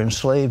people are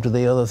enslaved to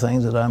the other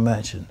things that I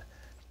mentioned.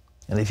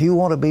 And if you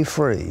want to be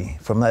free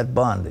from that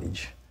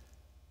bondage,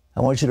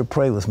 I want you to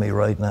pray with me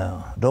right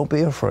now. Don't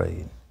be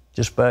afraid.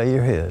 Just bow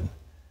your head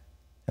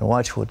and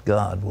watch what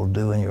God will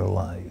do in your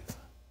life.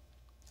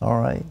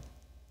 All right?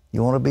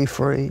 You want to be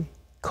free?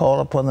 Call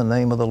upon the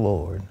name of the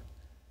Lord.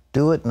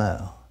 Do it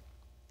now.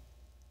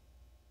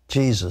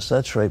 Jesus,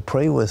 that's right,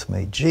 pray with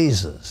me.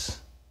 Jesus,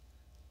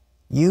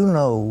 you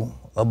know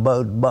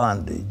about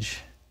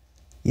bondage.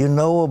 You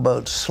know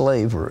about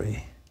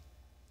slavery.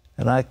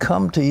 And I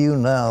come to you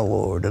now,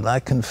 Lord, and I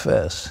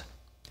confess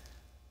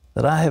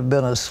that I have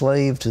been a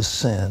slave to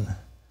sin.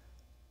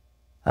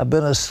 I've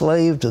been a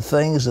slave to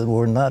things that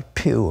were not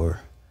pure.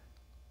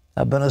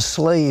 I've been a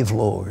slave,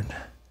 Lord,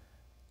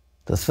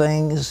 to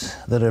things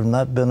that have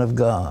not been of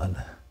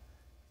God.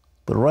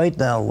 But right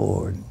now,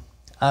 Lord,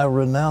 I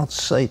renounce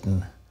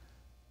Satan.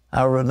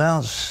 I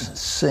renounce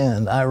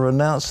sin. I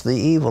renounce the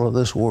evil of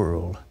this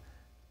world.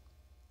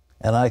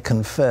 And I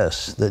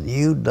confess that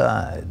you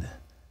died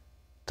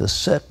to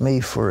set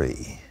me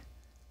free.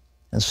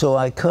 And so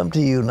I come to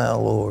you now,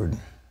 Lord,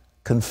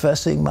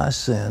 confessing my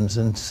sins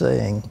and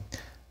saying,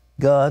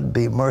 God,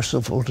 be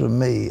merciful to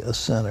me, a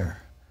sinner.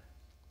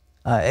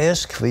 I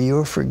ask for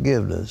your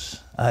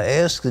forgiveness. I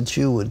ask that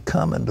you would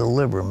come and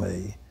deliver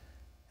me.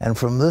 And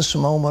from this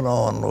moment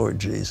on, Lord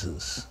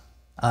Jesus,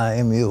 I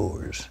am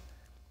yours.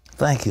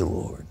 Thank you,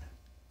 Lord,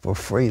 for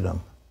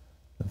freedom.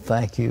 And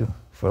thank you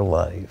for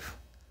life.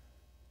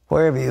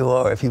 Wherever you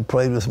are, if you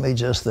prayed with me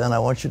just then, I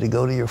want you to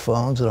go to your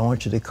phones and I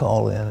want you to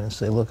call in and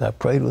say, look, I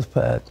prayed with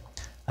Pat.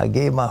 I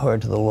gave my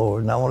heart to the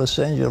Lord. And I want to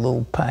send you a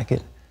little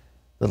packet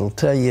that'll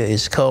tell you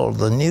it's called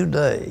The New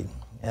Day.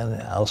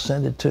 And I'll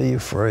send it to you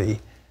free.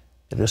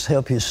 It'll just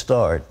help you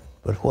start.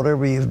 But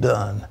whatever you've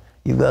done,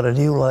 you've got a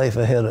new life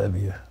ahead of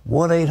you.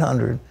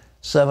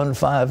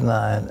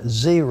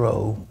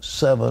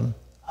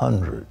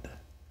 1-800-759-0700.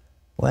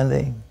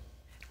 Wendy?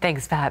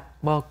 Thanks, Pat.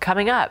 Well,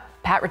 coming up,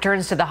 Pat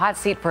returns to the hot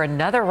seat for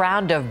another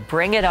round of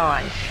Bring It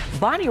On.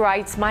 Bonnie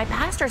writes, my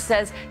pastor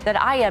says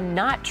that I am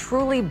not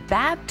truly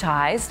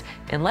baptized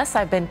unless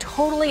I've been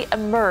totally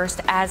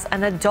immersed as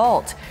an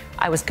adult.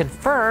 I was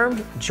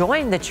confirmed,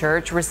 joined the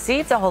church,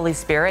 received the Holy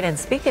Spirit, and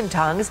speak in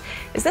tongues.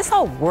 Is this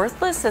all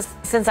worthless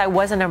since I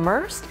wasn't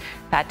immersed?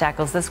 Pat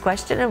tackles this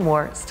question and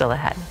more still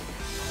ahead.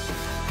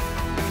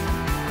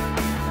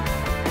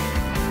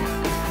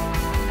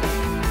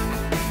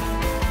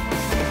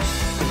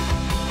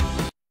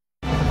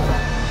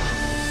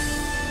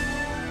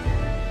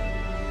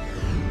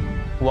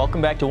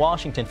 Welcome back to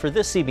Washington for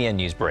this CBN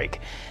News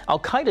break.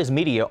 Al-Qaeda's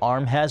media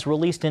arm has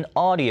released an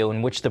audio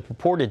in which the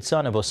purported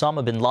son of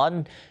Osama bin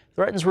Laden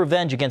threatens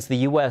revenge against the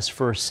U.S.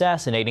 for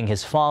assassinating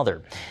his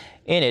father.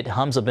 In it,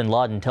 Hamza bin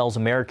Laden tells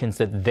Americans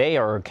that they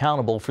are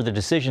accountable for the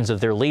decisions of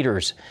their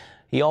leaders.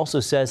 He also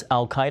says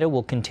Al-Qaeda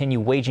will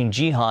continue waging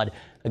jihad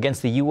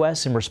against the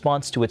U.S. in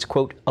response to its,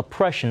 quote,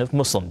 oppression of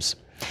Muslims.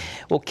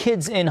 Well,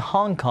 kids in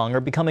Hong Kong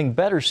are becoming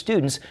better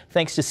students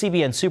thanks to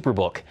CBN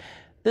Superbook.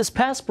 This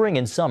past spring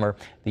and summer,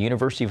 the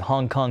University of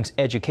Hong Kong's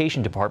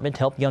Education Department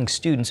helped young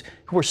students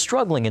who were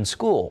struggling in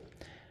school.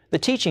 The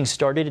teaching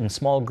started in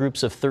small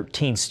groups of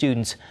 13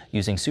 students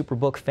using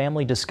Superbook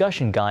family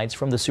discussion guides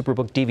from the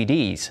Superbook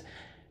DVDs.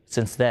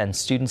 Since then,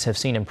 students have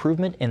seen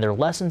improvement in their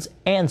lessons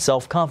and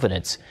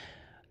self-confidence.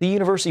 The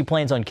university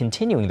plans on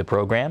continuing the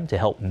program to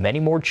help many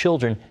more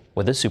children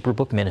with the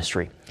Superbook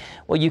ministry.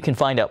 Well, you can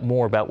find out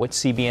more about what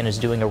CBN is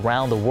doing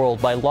around the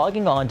world by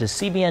logging on to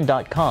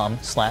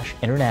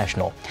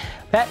cbn.com/international.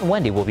 Pat and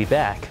Wendy will be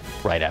back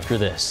right after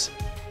this.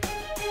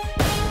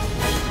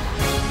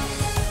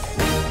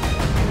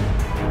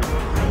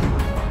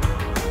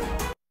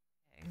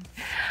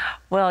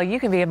 Well, you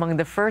can be among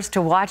the first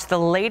to watch the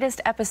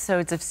latest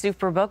episodes of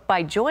Superbook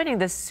by joining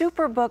the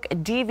Superbook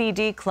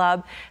DVD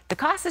Club. The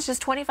cost is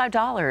just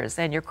 $25,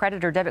 and your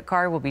credit or debit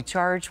card will be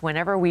charged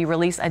whenever we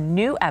release a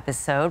new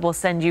episode. We'll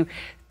send you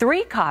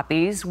 3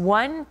 copies,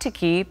 1 to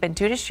keep and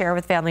 2 to share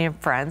with family and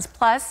friends.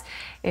 Plus,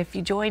 if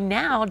you join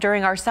now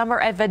during our Summer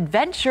of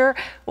Adventure,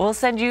 we'll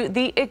send you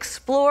the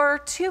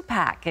Explore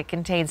 2-pack. It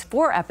contains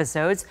 4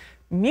 episodes,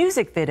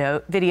 music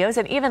videos,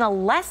 and even a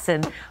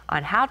lesson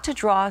on how to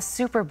draw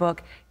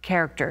Superbook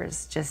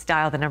characters. Just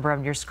dial the number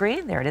on your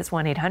screen. There it is,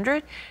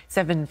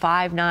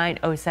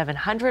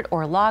 1-800-759-0700,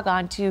 or log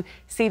on to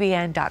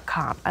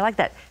cbn.com. I like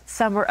that,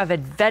 Summer of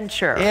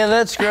Adventure. Yeah,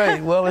 that's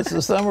great. Well, it's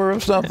the summer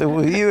of something.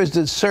 With you, it's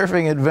a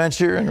surfing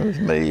adventure, and with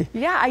me.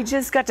 Yeah, I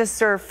just got to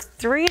surf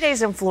 3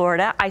 days in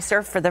Florida. I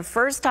surfed for the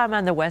first time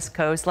on the West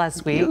Coast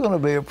last week. You're going to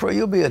be a pro.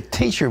 You'll be a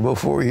teacher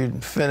before you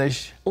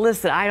finish.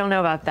 Listen, I don't know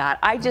about that.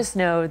 I just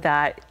know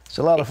that it's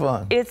a lot of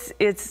fun. It's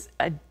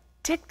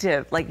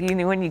addictive. Like, you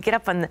know, when you get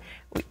up on the,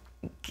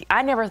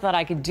 I never thought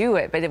I could do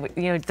it, but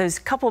you know, those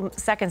couple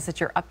seconds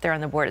that you're up there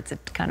on the board, it's a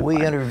kind of We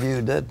fun.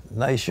 interviewed that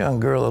nice young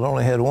girl that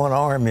only had one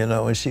arm, you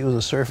know, and she was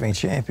a surfing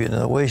champion.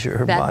 And the way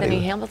her body Bethany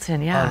was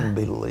Hamilton, yeah.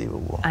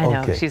 Unbelievable. I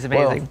know, okay. she's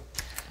amazing. Well,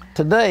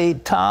 today,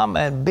 Tom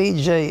and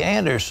B.J.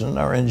 Anderson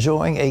are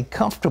enjoying a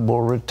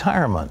comfortable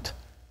retirement.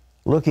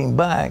 Looking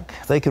back,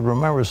 they could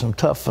remember some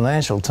tough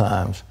financial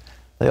times.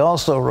 They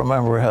also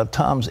remember how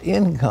Tom's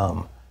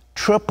income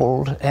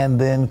tripled and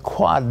then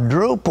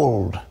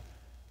quadrupled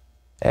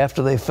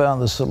after they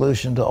found the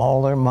solution to all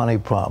their money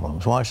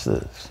problems. Watch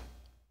this.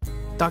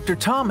 Dr.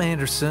 Tom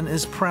Anderson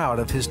is proud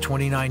of his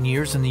 29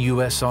 years in the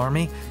U.S.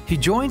 Army. He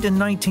joined in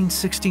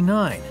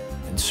 1969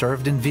 and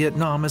served in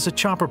Vietnam as a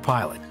chopper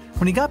pilot.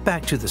 When he got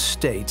back to the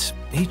States,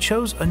 he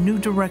chose a new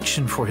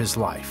direction for his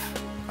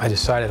life. I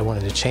decided I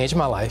wanted to change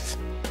my life,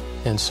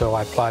 and so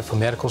I applied for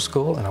medical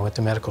school, and I went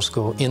to medical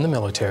school in the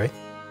military.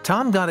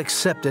 Tom got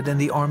accepted, and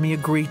the Army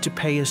agreed to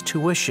pay his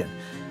tuition.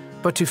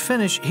 But to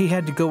finish, he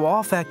had to go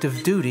off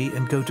active duty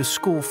and go to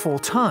school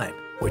full-time,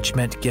 which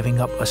meant giving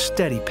up a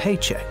steady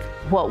paycheck.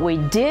 What we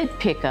did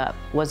pick up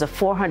was a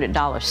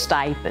 $400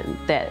 stipend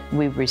that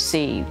we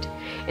received.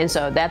 And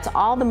so that's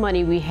all the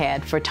money we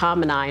had for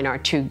Tom and I and our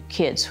 2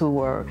 kids who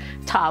were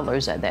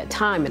toddlers at that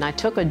time. And I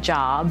took a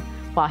job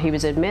while he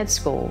was at med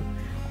school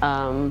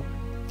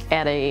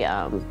at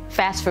a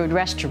fast food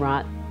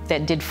restaurant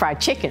that did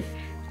fried chicken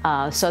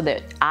so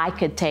that I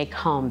could take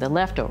home the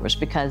leftovers,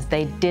 because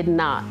they did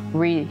not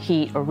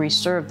reheat or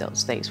reserve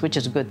those things, which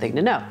is a good thing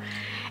to know.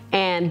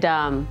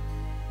 And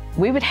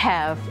we would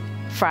have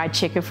fried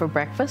chicken for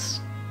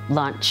breakfast,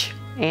 lunch,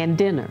 and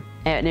dinner,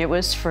 and it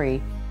was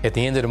free. At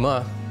the end of the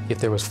month, if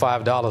there was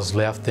 $5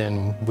 left,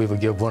 then we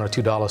would give $1 or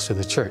 $2 to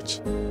the church.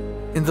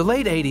 In the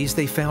late 80s,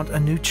 they found a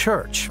new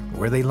church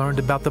where they learned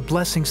about the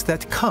blessings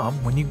that come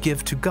when you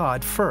give to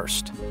God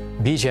first.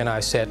 BJ and I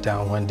sat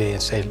down one day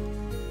and said,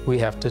 we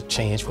have to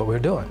change what we're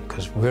doing,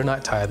 because we're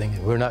not tithing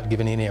and we're not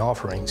giving any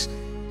offerings.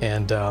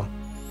 And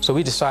so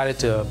we decided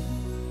to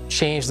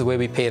change the way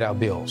we paid our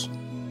bills.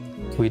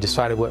 We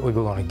decided what we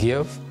were going to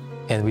give,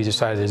 and we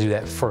decided to do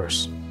that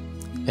first.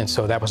 And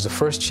so that was the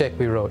first check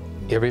we wrote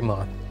every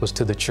month, was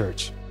to the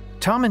church.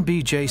 Tom and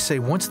BJ say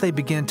once they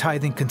began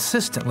tithing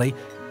consistently,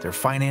 their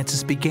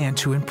finances began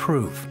to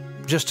improve.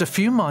 Just a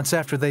few months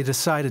after they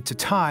decided to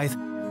tithe,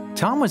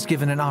 Tom was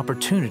given an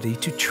opportunity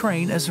to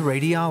train as a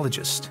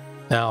radiologist.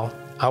 Now,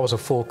 I was a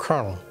full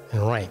colonel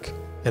in rank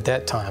at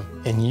that time,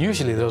 and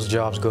usually those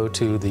jobs go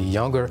to the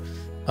younger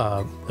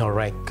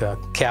rank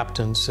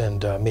captains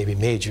and maybe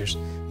majors,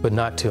 but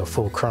not to a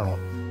full colonel.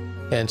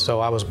 And so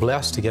I was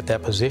blessed to get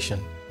that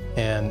position,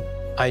 and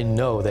I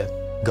know that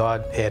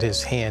God had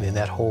his hand in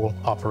that whole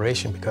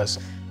operation, because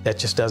that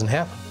just doesn't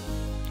happen.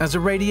 As a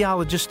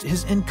radiologist,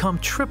 his income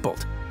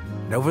tripled,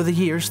 and over the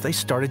years they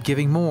started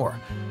giving more.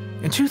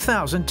 In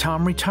 2000,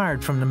 Tom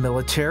retired from the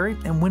military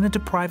and went into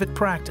private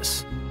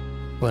practice.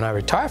 When I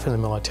retired from the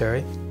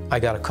military, I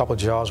got a couple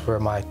jobs where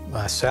my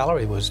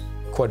salary was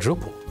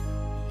quadrupled,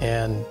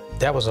 and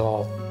that was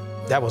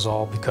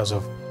all because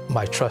of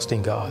my trust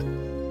in God.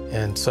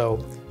 And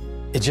so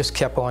it just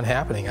kept on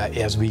happening.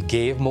 As we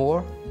gave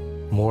more,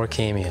 more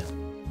came in.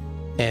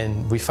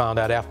 And we found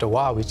out after a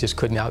while we just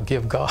couldn't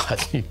outgive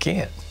God. You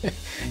can't.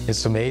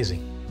 It's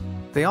amazing.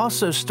 They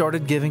also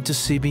started giving to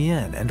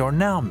CBN and are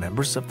now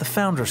members of the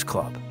Founders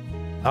Club.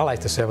 I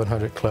like the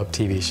 700 Club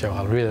TV show.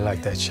 I really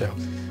like that show.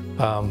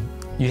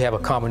 You have a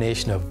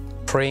combination of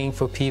praying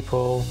for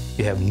people,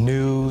 you have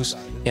news,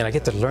 and I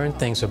get to learn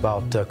things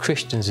about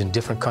Christians in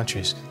different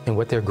countries and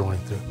what they're going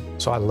through.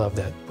 So I love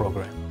that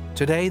program.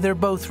 Today, they're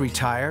both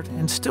retired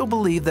and still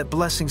believe that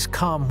blessings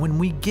come when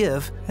we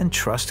give and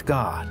trust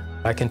God.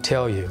 I can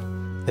tell you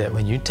that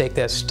when you take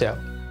that step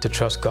to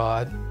trust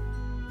God,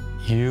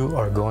 you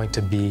are going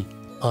to be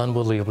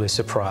unbelievably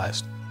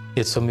surprised.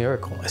 It's a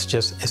miracle. It's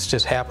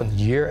just happened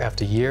year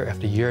after year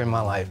after year in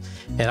my life.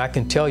 And I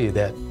can tell you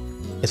that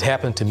it's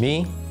happened to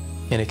me,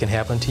 and it can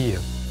happen to you.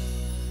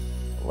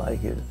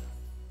 Like it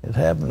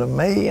happened to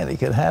me, and it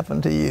could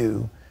happen to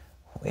you.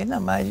 Isn't that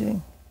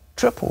amazing?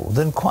 Triple,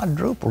 then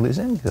quadruple his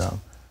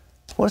income.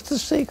 What's the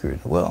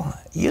secret? Well,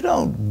 you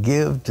don't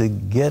give to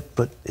get,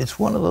 but it's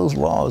one of those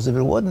laws. If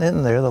it wasn't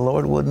in there, the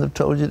Lord wouldn't have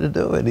told you to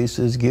do it. He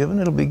says, give and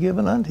it'll be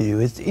given unto you.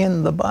 It's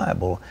in the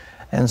Bible.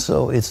 And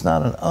so it's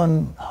not an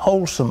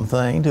unwholesome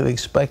thing to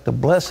expect a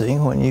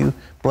blessing when you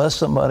bless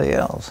somebody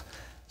else.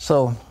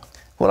 So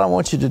what I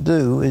want you to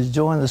do is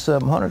join the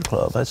 700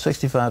 Club. That's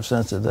 65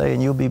 cents a day,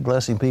 and you'll be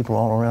blessing people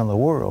all around the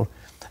world.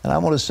 And I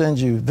want to send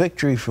you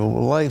victory for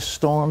life's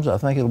storms. I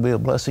think it'll be a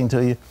blessing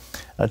to you.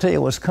 I'll tell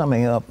you what's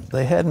coming up.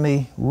 They had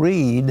me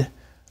read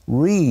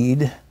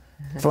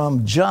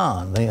from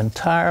John, the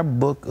entire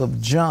book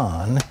of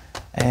John,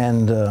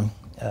 and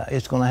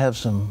it's going to have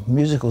some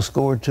musical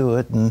score to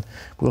it, and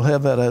we'll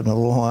have that out in a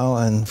little while.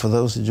 And for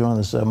those who join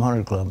the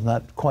 700 Club,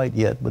 not quite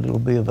yet, but it'll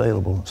be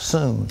available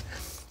soon.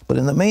 But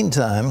in the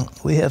meantime,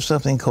 we have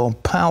something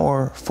called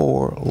Power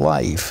for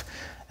Life.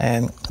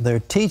 And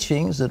they're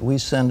teachings that we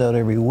send out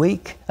every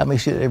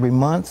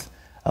month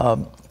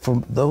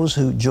for those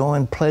who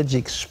join Pledge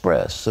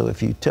Express. So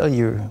if you tell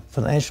your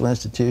financial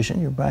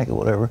institution, your bank or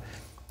whatever,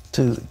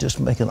 to just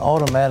make an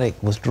automatic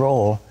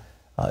withdrawal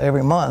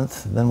every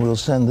month, then we'll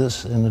send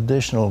this an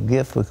additional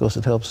gift, because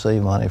it helps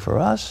save money for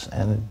us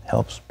and it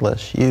helps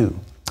bless you.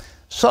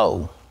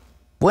 So,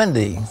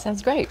 Wendy.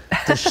 Sounds great.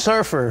 The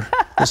surfer,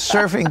 the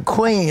surfing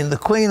queen, the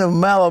queen of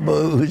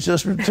Malibu, who's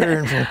just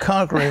returned from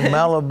conquering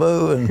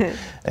Malibu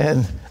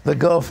and the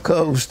Gulf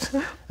Coast.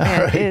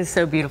 It is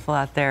so beautiful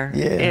out there.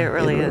 Yeah, it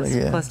really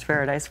is close to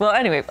paradise. Well,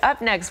 anyway,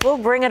 up next, we'll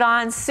bring it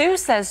on. Sue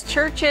says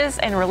churches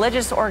and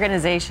religious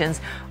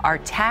organizations are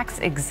tax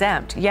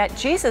exempt, yet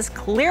Jesus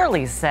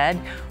clearly said,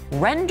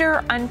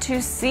 render unto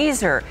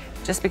Caesar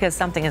Just because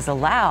something is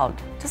allowed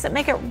doesn't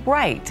make it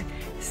right.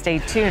 Stay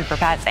tuned for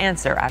Pat's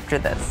answer after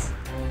this.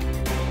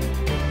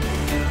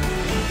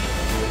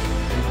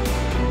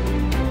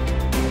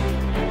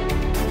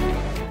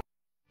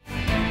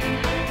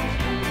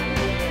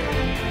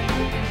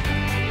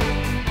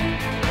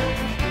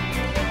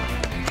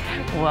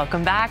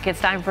 Welcome back.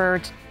 It's time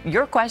for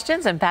your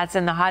questions, and Pat's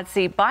in the hot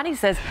seat. Bonnie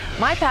says,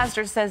 my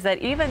pastor says that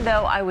even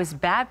though I was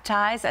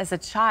baptized as a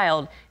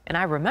child, and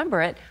I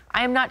remember it,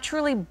 I am not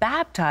truly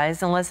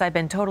baptized unless I've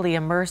been totally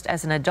immersed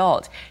as an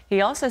adult.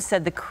 He also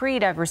said the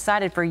creed I've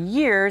recited for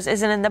years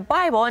isn't in the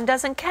Bible and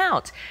doesn't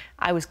count.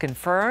 I was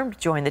confirmed,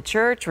 joined the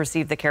church,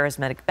 received the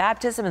charismatic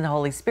baptism in the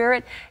Holy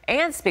Spirit,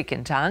 and speak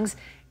in tongues.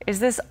 Is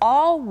this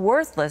all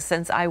worthless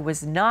since I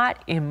was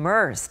not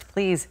immersed?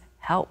 Please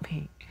help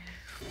me.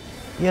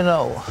 You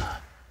know,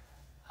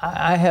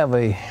 I have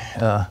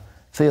a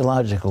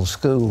theological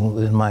school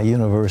in my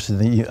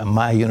university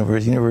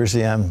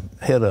I'm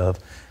head of,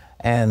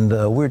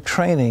 and we're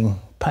training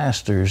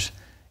pastors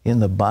in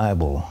the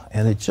Bible,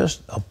 and it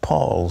just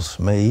appalls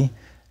me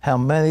how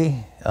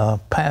many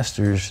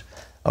pastors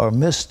are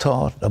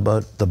mistaught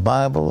about the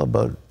Bible,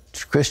 about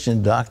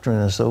Christian doctrine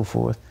and so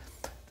forth.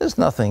 There's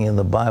nothing in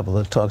the Bible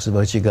that talks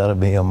about you got to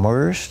be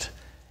immersed.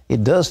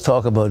 It does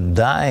talk about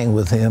dying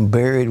with him,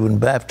 buried with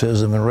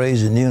baptism, and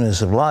raised in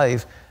newness of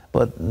life.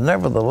 But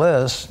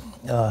nevertheless,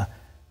 the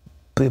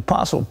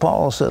Apostle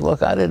Paul said,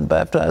 look, I didn't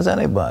baptize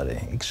anybody,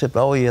 except,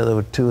 oh, yeah, there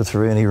were 2 or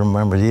 3, and he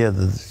remembered, yeah,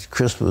 the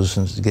Crispus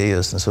and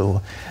Gaius and so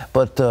on.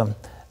 But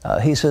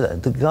he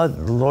said, the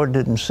Lord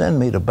didn't send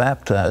me to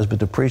baptize, but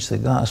to preach the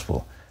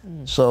gospel.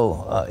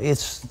 So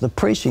it's the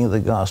preaching of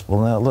the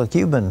gospel. Now, look,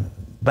 you've been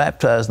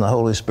baptized in the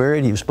Holy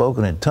Spirit. You've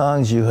spoken in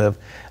tongues. You have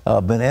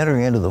been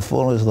entering into the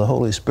fullness of the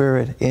Holy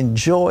Spirit.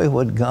 Enjoy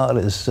what God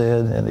has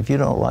said. And if you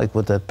don't like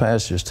what that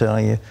pastor is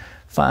telling you,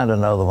 find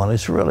another one.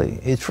 It's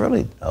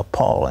really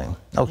appalling.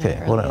 Okay,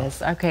 really what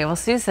else? Okay, well,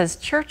 Sue says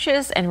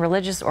churches and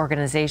religious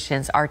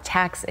organizations are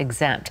tax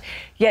exempt.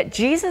 Yet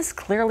Jesus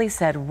clearly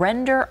said,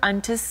 render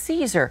unto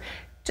Caesar.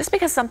 Just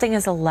because something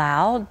is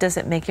allowed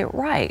doesn't make it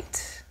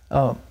right.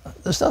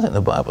 There's nothing in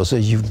the Bible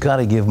says you've got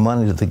to give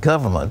money to the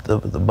government. The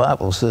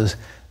Bible says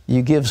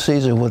you give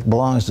Caesar what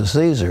belongs to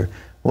Caesar.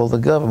 Well, the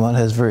government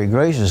has very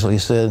graciously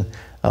said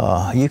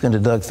you can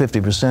deduct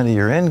 50% of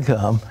your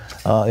income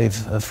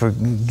for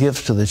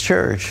gifts to the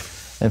church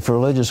and for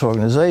religious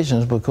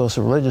organizations, because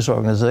the religious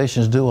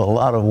organizations do a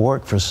lot of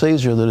work for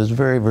Caesar that is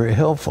very, very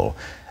helpful.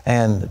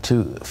 And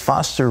to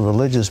foster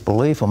religious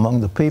belief among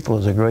the people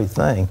is a great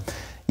thing.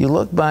 You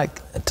look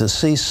back to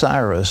see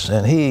Cyrus,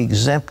 and he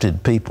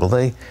exempted people.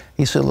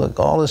 He said, look,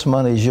 all this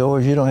money is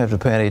yours. You don't have to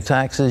pay any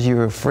taxes.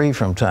 You're free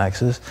from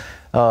taxes.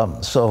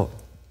 So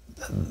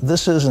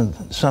this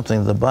isn't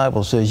something the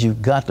Bible says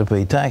you've got to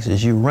pay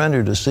taxes. You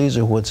render to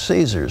Caesar what's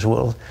Caesar's.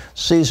 Well,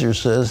 Caesar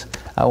says,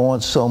 I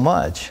want so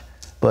much.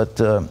 But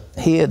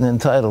he isn't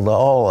entitled to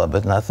all of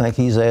it, and I think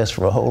he's asked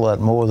for a whole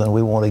lot more than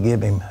we want to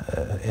give him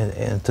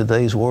in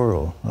today's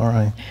world. All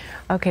right.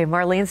 Okay,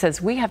 Marlene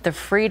says, we have the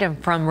freedom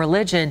from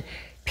religion.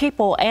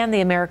 People and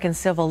the American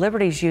Civil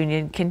Liberties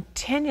Union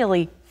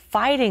continually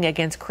fighting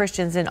against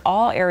Christians in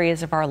all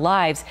areas of our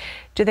lives.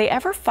 Do they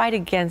ever fight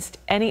against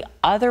any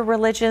other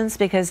religions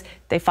because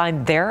they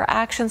find their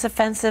actions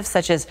offensive,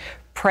 such as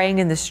praying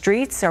in the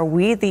streets? Are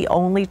we the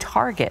only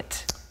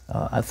target?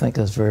 I think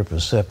that's very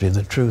perceptive.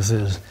 The truth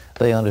is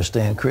they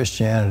understand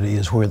Christianity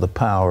is where the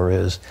power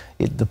is.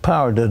 The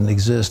power doesn't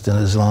exist in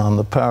Islam.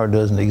 The power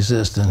doesn't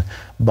exist in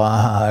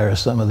Baha'i or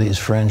some of these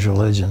fringe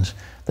religions.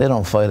 They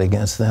don't fight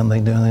against them. They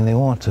do anything they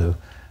want to.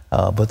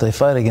 But they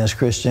fight against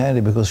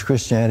Christianity because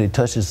Christianity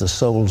touches the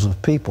souls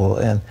of people.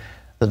 And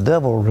the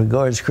devil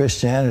regards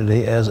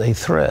Christianity as a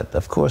threat.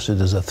 Of course it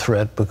is a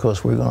threat,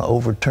 because we're going to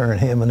overturn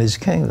him and his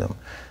kingdom.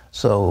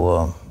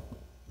 So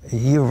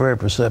you're very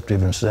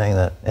perceptive in saying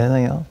that.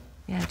 Anything else?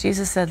 Yeah,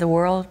 Jesus said the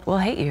world will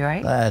hate you,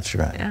 right? That's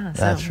right. Yeah,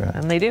 that's right.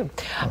 And they do.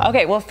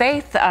 Okay, well,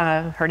 Faith,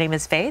 her name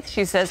is Faith.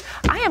 She says,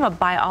 I am a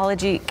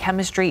biology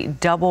chemistry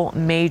double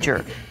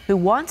major who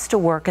wants to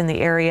work in the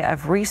area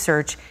of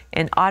research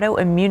in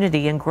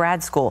autoimmunity in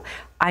grad school.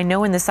 I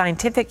know in the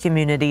scientific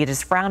community it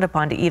is frowned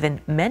upon to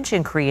even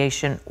mention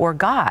creation or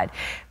God.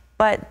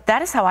 But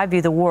that is how I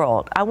view the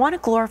world. I want to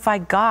glorify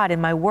God in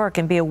my work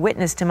and be a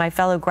witness to my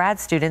fellow grad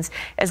students,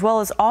 as well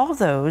as all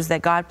those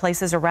that God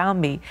places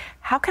around me.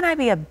 How can I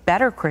be a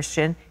better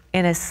Christian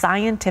in a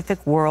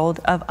scientific world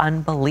of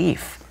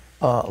unbelief?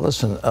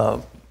 Listen,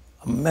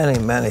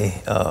 many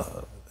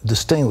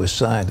distinguished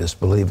scientists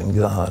believe in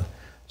God.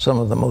 Some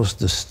of the most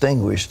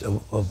distinguished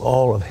of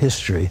all of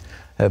history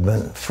have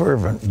been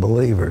fervent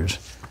believers.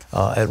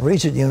 At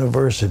Regent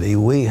University,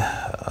 we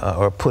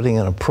are putting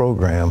in a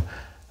program,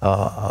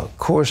 a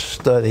course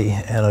study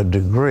and a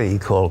degree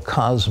called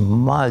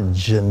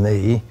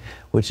cosmogony,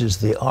 which is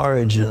the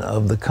origin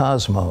of the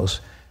cosmos.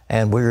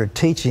 And we're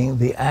teaching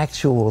the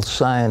actual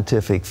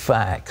scientific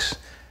facts.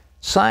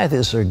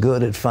 Scientists are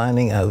good at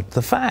finding out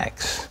the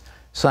facts.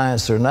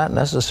 Scientists are not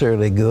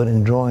necessarily good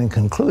in drawing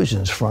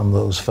conclusions from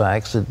those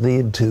facts that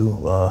lead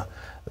to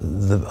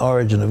the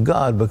origin of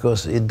God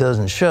because it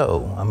doesn't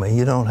show. I mean,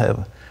 you don't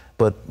have,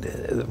 but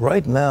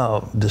right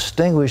now,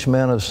 distinguished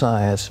men of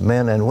science,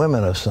 men and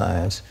women of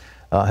science,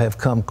 have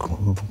come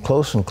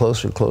closer and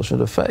closer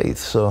to faith.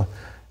 So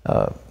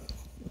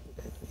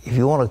if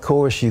you want a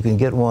course, you can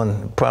get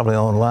one probably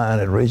online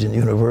at Regent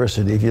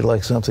University if you'd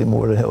like something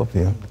more to help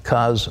you.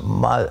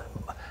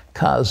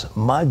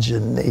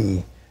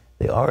 Cosmogony,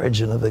 the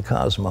origin of the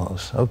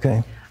cosmos.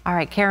 Okay. All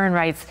right, Karen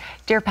writes,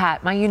 Dear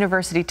Pat, my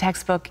university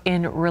textbook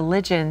in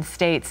religion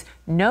states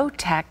no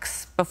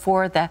texts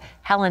before the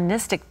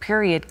Hellenistic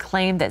period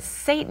claim that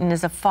Satan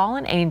is a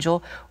fallen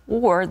angel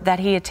or that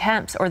he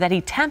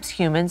tempts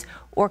humans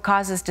or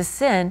causes to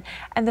sin.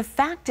 And the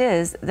fact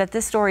is that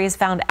this story is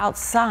found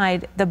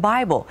outside the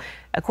Bible.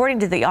 According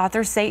to the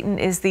author, Satan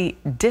is the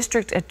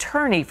district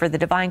attorney for the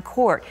divine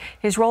court.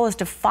 His role is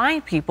to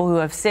find people who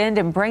have sinned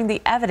and bring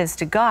the evidence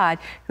to God,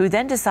 who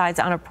then decides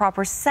on a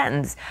proper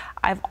sentence.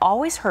 I've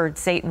always heard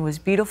Satan was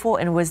beautiful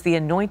and was the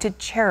anointed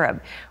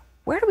cherub.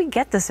 Where do we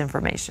get this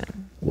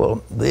information?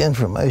 Well, the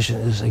information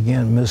is,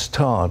 again,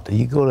 mistaught.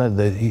 You go to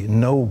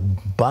the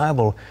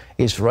Bible,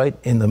 it's right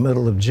in the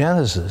middle of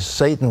Genesis.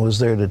 Satan was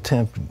there to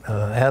tempt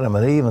Adam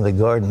and Eve in the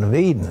Garden of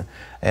Eden,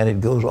 and it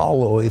goes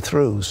all the way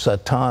through.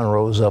 Satan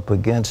rose up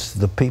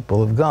against the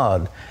people of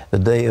God. The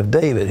day of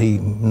David, he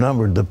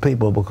numbered the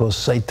people because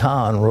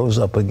Satan rose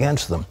up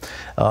against them.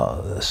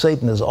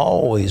 Satan has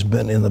always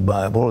been in the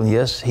Bible, and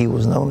yes, he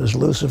was known as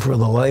Lucifer,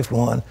 the life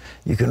one.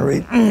 You can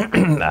read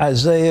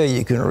Isaiah,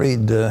 you can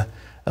read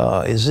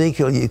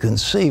Ezekiel, you can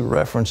see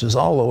references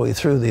all the way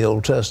through the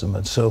Old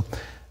Testament. So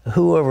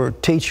whoever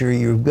teacher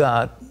you've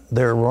got,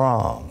 they're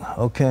wrong,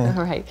 okay?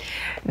 All right.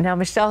 Now,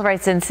 Michelle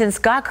writes in, since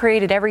God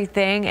created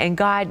everything and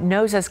God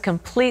knows us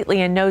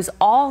completely and knows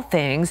all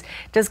things,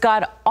 does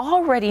God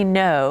already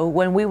know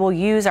when we will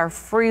use our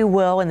free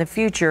will in the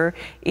future,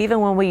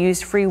 even when we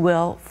use free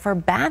will for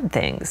bad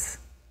things?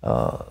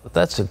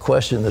 That's a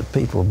question that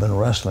people have been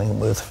wrestling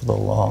with for the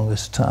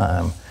longest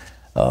time.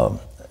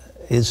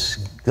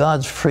 Is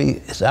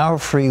our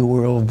free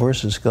will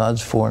versus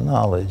God's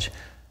foreknowledge?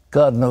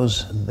 God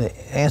knows the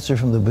answer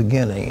from the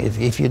beginning.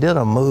 If you did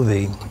a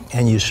movie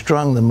and you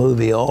strung the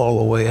movie all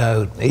the way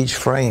out, each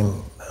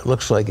frame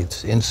looks like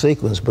it's in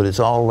sequence, but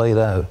it's all laid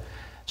out.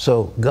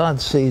 So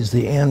God sees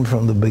the end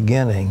from the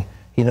beginning.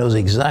 He knows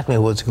exactly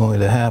what's going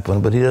to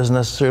happen, but he doesn't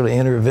necessarily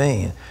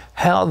intervene.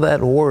 How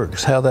that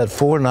works, how that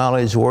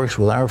foreknowledge works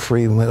with our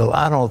free will,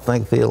 I don't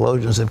think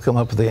theologians have come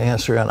up with the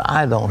answer, and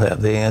I don't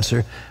have the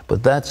answer,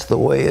 but that's the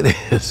way it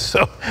is.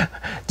 So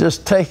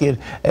just take it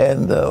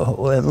and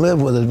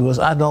live with it, because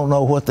I don't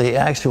know what the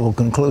actual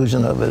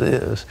conclusion of it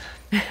is.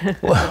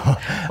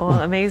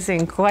 Well,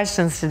 amazing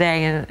questions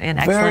today, and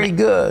excellent, very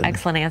good.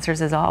 Excellent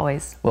answers as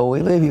always. Well,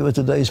 we leave you with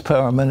today's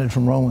Power Minute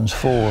from Romans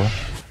 4.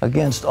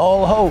 Against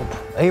all hope,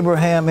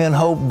 Abraham in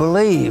hope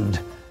believed,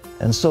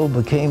 and so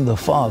became the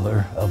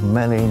father of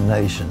many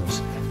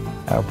nations.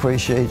 Our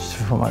appreciations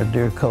from our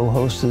dear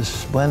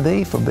co-hostess,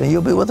 Wendy, for being,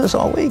 you'll be with us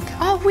all week.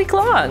 All week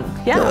long,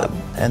 yeah. Good.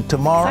 And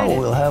tomorrow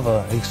we'll have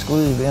an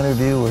exclusive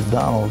interview with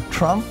Donald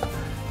Trump.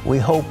 We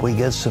hope we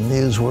get some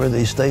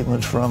newsworthy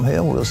statements from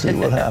him. We'll see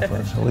what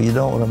happens. Well, you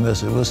don't want to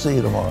miss it. We'll see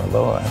you tomorrow.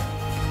 Bye-bye.